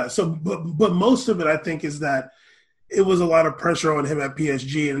 but most of it, I think, is that it was a lot of pressure on him at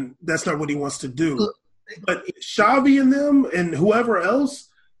PSG, and that's not what he wants to do. But Xavi and them and whoever else,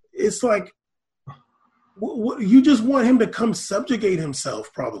 it's like you just want him to come subjugate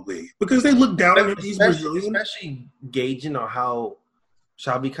himself, probably, because they look down on him. He's Brazilian. Especially gauging on how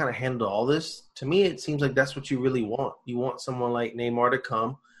Xavi kind of handled all this. To me, it seems like that's what you really want. You want someone like Neymar to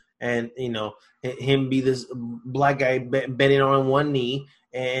come and, him be this black guy bending on one knee.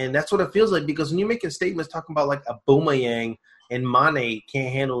 And that's what it feels like, because when you're making statements talking about like a Aubameyang and Mane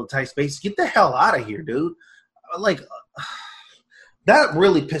can't handle the tight space, get the hell out of here, dude. Like, that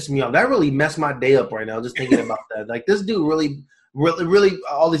really pissed me off. That really messed my day up right now, just thinking about that. Like, this dude really,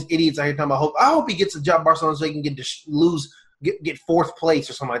 all these idiots out here talking about, I hope he gets a job at Barcelona so he can get fourth place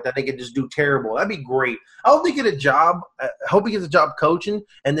or something like that. They could just do terrible. That'd be great. I hope they get a job. I hope he gets a job coaching,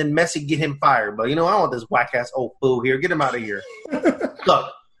 and then Messi get him fired. But, I don't want this whack-ass old fool here. Get him out of here.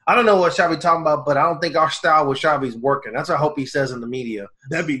 Look, I don't know what Xavi talking about, but I don't think our style with Xavi's working. That's what I hope he says in the media.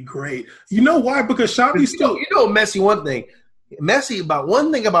 That'd be great. You know why? Because Xavi still – Messi, one thing.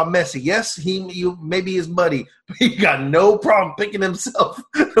 One thing about Messi, yes, you maybe his buddy, but he got no problem picking himself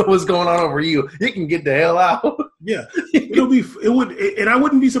what's going on over you. He can get the hell out. Yeah. And I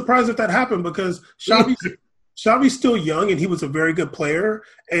wouldn't be surprised if that happened, because Xavi's still young, and he was a very good player.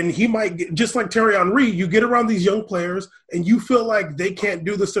 And he might get, just like Thierry Henry, you get around these young players, and you feel like they can't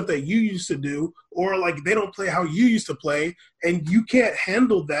do the stuff that you used to do, or like they don't play how you used to play, and you can't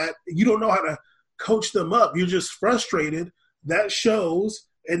handle that. You don't know how to coach them up. You're just frustrated. That shows,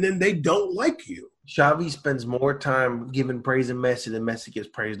 and then they don't like you. Xavi spends more time giving praise to Messi than Messi gives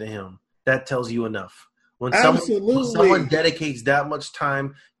praise to him. That tells you enough. When someone dedicates that much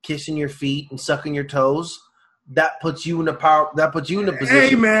time kissing your feet and sucking your toes, that puts you in the power. That puts you in the position.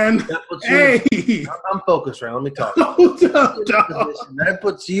 Hey, man. That puts you I'm focused, right? Let me talk. That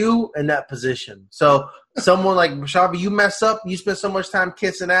puts you in that position. So someone like Xavi, you mess up, you spend so much time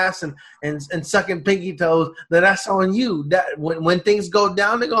kissing ass and sucking pinky toes, then that's on you. That when things go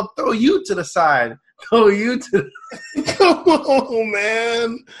down, they're gonna throw you to the side. Throw you to Come on,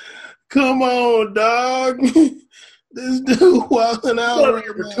 man. Come on, dog. This dude wilding out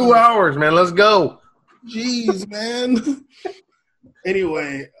here for 2 hours, man. Let's go. Jeez, man.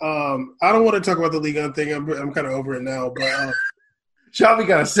 Anyway, I don't want to talk about the Ligue 1 thing. I'm kind of over it now. But Xavi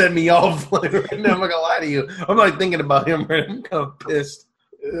kind of set me off right now. I'm not gonna lie to you. I'm like thinking about him. Right? I'm kind of pissed.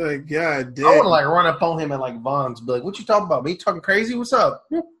 God damn. I want to like run up on him at like Vaughn's, be like, "What you talking about? Me talking crazy? What's up?"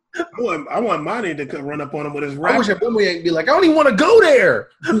 I want Mane to run up on him with his rap. I wish Aubameyang be like, "I don't even want to go there.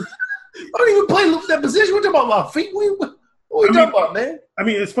 I don't even play that position. What you talking about? My feet? What are you talking about, man?" I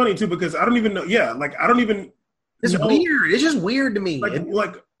mean, it's funny too because I don't even know. Yeah, like I don't even. It's weird. It's just weird to me.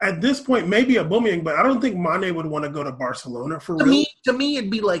 Like at this point, maybe Aubameyang, but I don't think Mane would want to go to Barcelona for real. To me,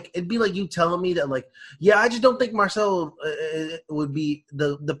 it'd be like you telling me that, like, yeah, I just don't think Marcelo would be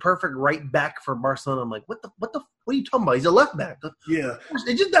the perfect right back for Barcelona. I'm like, what are you talking about? He's a left back. Yeah,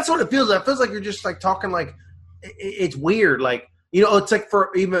 that's what it feels like. It feels like you're just like talking like it's weird. Like, you know, it's like for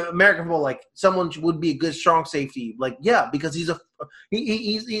even American football, like someone would be a good strong safety. Like, yeah, because he's a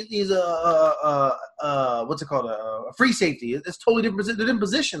what's it called, a free safety. It's totally different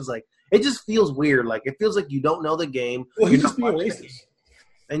positions. Like, it just feels weird. Like, it feels like you don't know the game. Well, he's just being racist.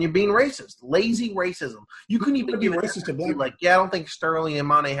 And you're being racist. Lazy racism. You couldn't even be racist to black. Like, yeah, I don't think Sterling and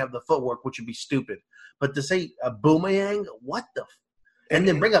Mane have the footwork, which would be stupid. But to say Aubameyang, what the and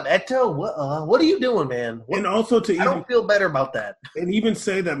then bring up Eto'o. What are you doing, man? And also I don't feel better about that. And even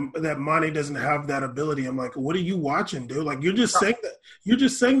say that Mane doesn't have that ability. I'm like, what are you watching, dude? Like, you're just saying that. You're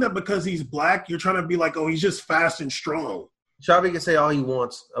just saying that because he's black. You're trying to be like, oh, he's just fast and strong. Xavi can say all he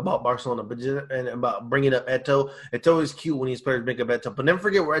wants about Barcelona, and about bringing up Eto'o. Eto'o is cute when his players bring up Eto'o, but never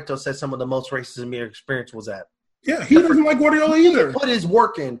forget where Eto'o said some of the most racism your experience was at. Yeah, he doesn't like Guardiola either. He put his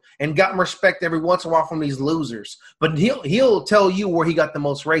work in and got respect every once in a while from these losers. But he'll tell you where he got the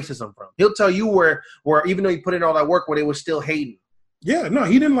most racism from. He'll tell you where even though he put in all that work, where they were still hating. Yeah, no,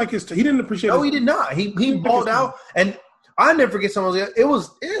 he didn't like he didn't appreciate. No, he did not. He balled out, and I never forget someone.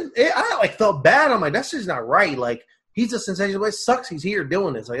 I like felt bad. I'm like, that's just not right. Like, he's a sensational. It sucks. He's here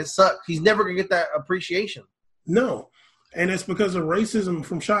doing this. Like, it sucks. He's never gonna get that appreciation. No, and it's because of racism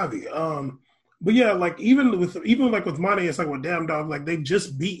from Xavi. But yeah, like even with Mane, it's like, well, damn dog, like they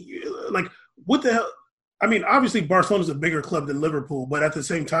just beat you. Like, what the hell? I mean, obviously Barcelona's a bigger club than Liverpool, but at the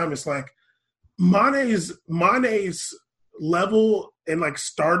same time, it's like Mane's level and like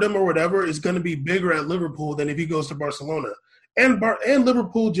stardom or whatever is going to be bigger at Liverpool than if he goes to Barcelona. And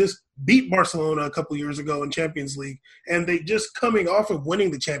Liverpool just beat Barcelona a couple years ago in Champions League, and they just coming off of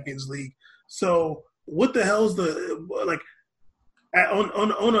winning the Champions League. So what the hell's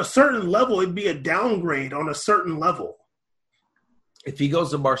on a certain level, it'd be a downgrade on a certain level. If he goes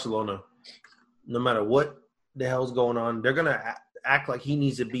to Barcelona, no matter what the hell's going on, they're gonna act like he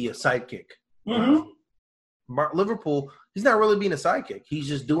needs to be a sidekick. Mm-hmm. Liverpool, he's not really being a sidekick. He's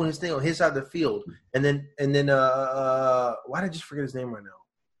just doing his thing on his side of the field. And then why did I just forget his name right now?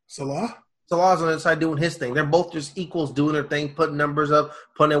 Salah's on the other side doing his thing. They're both just equals doing their thing, putting numbers up,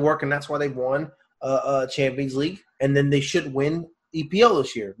 putting in work, and that's why they won Champions League. And then they should win EPL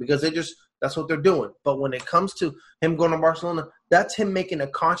this year because that's what they're doing. But when it comes to him going to Barcelona, that's him making a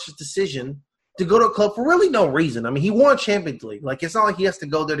conscious decision to go to a club for really no reason. I mean, he won Champions League. Like, it's not like he has to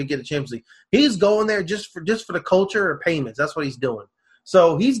go there to get a Champions League. He's going there just for the culture or payments. That's what he's doing.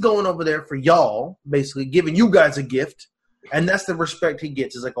 So he's going over there for y'all, basically giving you guys a gift. And that's the respect he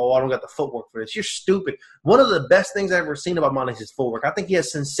gets. It's like, oh, I don't got the footwork for this. You're stupid. One of the best things I've ever seen about Mane is his footwork. I think he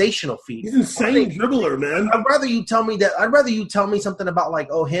has sensational feet. He's an insane dribbler, man. I'd rather you tell me something about like,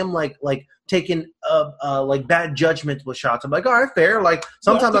 oh, him like taking like bad judgment with shots. I'm like, all right, fair. Like,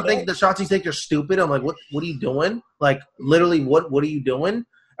 sometimes I think the shots he takes are stupid. I'm like, what are you doing? Like, literally, what are you doing?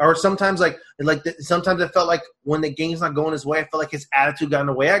 Or sometimes sometimes I felt like when the game's not going his way, I felt like his attitude got in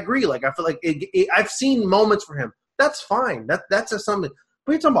the way. I agree. Like, I feel like I've seen moments for him. That's fine. That's just something.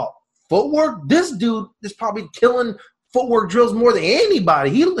 But you're talking about footwork. This dude is probably killing footwork drills more than anybody.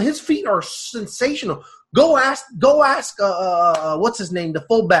 His feet are sensational. Go ask what's his name, the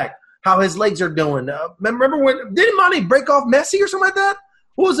fullback, how his legs are doing. Remember when didn't Monty break off Messi or something like that?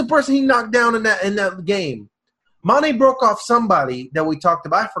 Who was the person he knocked down in that game? Monty broke off somebody that we talked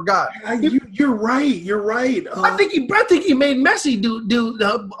about. I forgot. You're right. You're right. I think he made Messi do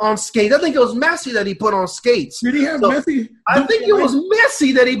on skates. I think it was Messi that he put on skates. Did he have Messi? I think it was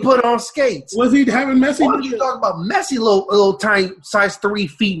Messi that he put on skates. Was he having Messi? Why don't you talk about Messi, little tiny size 3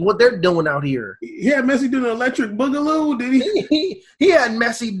 feet? What they're doing out here? He had Messi doing an electric boogaloo. Did he? He had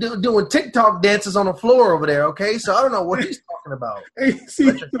Messi doing TikTok dances on the floor over there. Okay, so I don't know what he's talking about. Hey,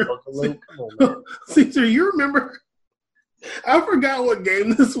 Caesar, Come on, man. Caesar, you remember? I forgot what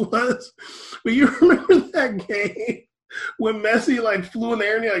game this was, but you remember that game when Messi like flew in the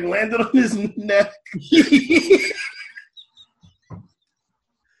air and he like landed on his neck?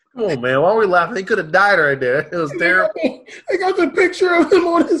 Come on, man. Why are we laughing? He could have died right there. It was terrible. I got the picture of him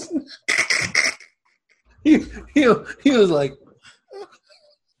on his neck. He was like,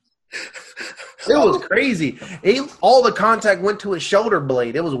 it was crazy. All the contact went to his shoulder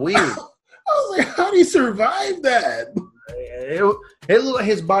blade. It was weird. I was like, how did he survive that? It looked like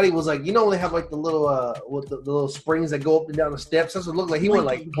his body was like, they have like the little with the little springs that go up and down the steps. That's what it looked like. He went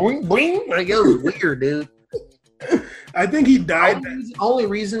like boing boing. Like it was weird, dude. I think he died. The only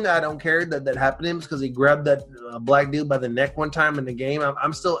reason I don't care that happened to him is because he grabbed that black dude by the neck one time in the game.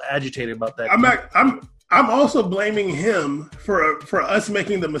 I'm still agitated about that. I'm also blaming him for us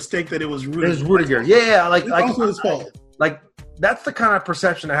making the mistake that it was Rudiger. It was Rudiger. Yeah, it's also his fault. Like that's the kind of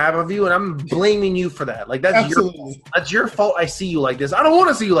perception I have of you, and I'm blaming you for that. Like that's your fault. That's your fault. I see you like this. I don't want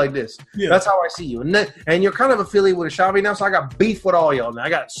to see you like this. Yeah. That's how I see you. And you're kind of affiliated with Xavi now, so I got beef with all y'all now. I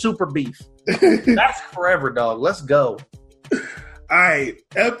got super beef. That's forever, dog. Let's go. All right,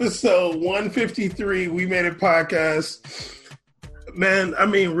 episode 153. We Made It podcast. Man, I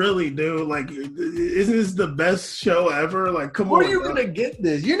mean, really, dude. Like, isn't this the best show ever? Like, come on. Where are you gonna get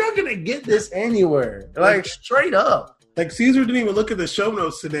this? You're not gonna get this anywhere. Like straight up. Like Caesar didn't even look at the show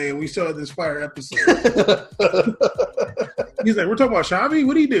notes today, and we saw this fire episode. He's like, "We're talking about Xavi.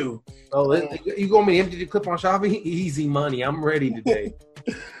 What do you do?" Oh, you going me to empty the clip on Xavi? Easy money. I'm ready today.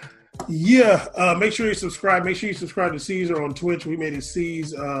 Yeah. Make sure you subscribe. Make sure you subscribe to Caesar on Twitch. We Made It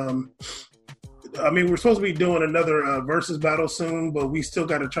C's. I mean, we're supposed to be doing another versus battle soon, but we still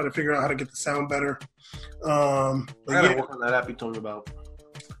got to try to figure out how to get the sound better. I gotta work on that app you told me about.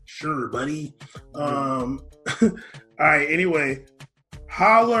 Sure, buddy. All right. Anyway,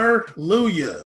 hallelujah.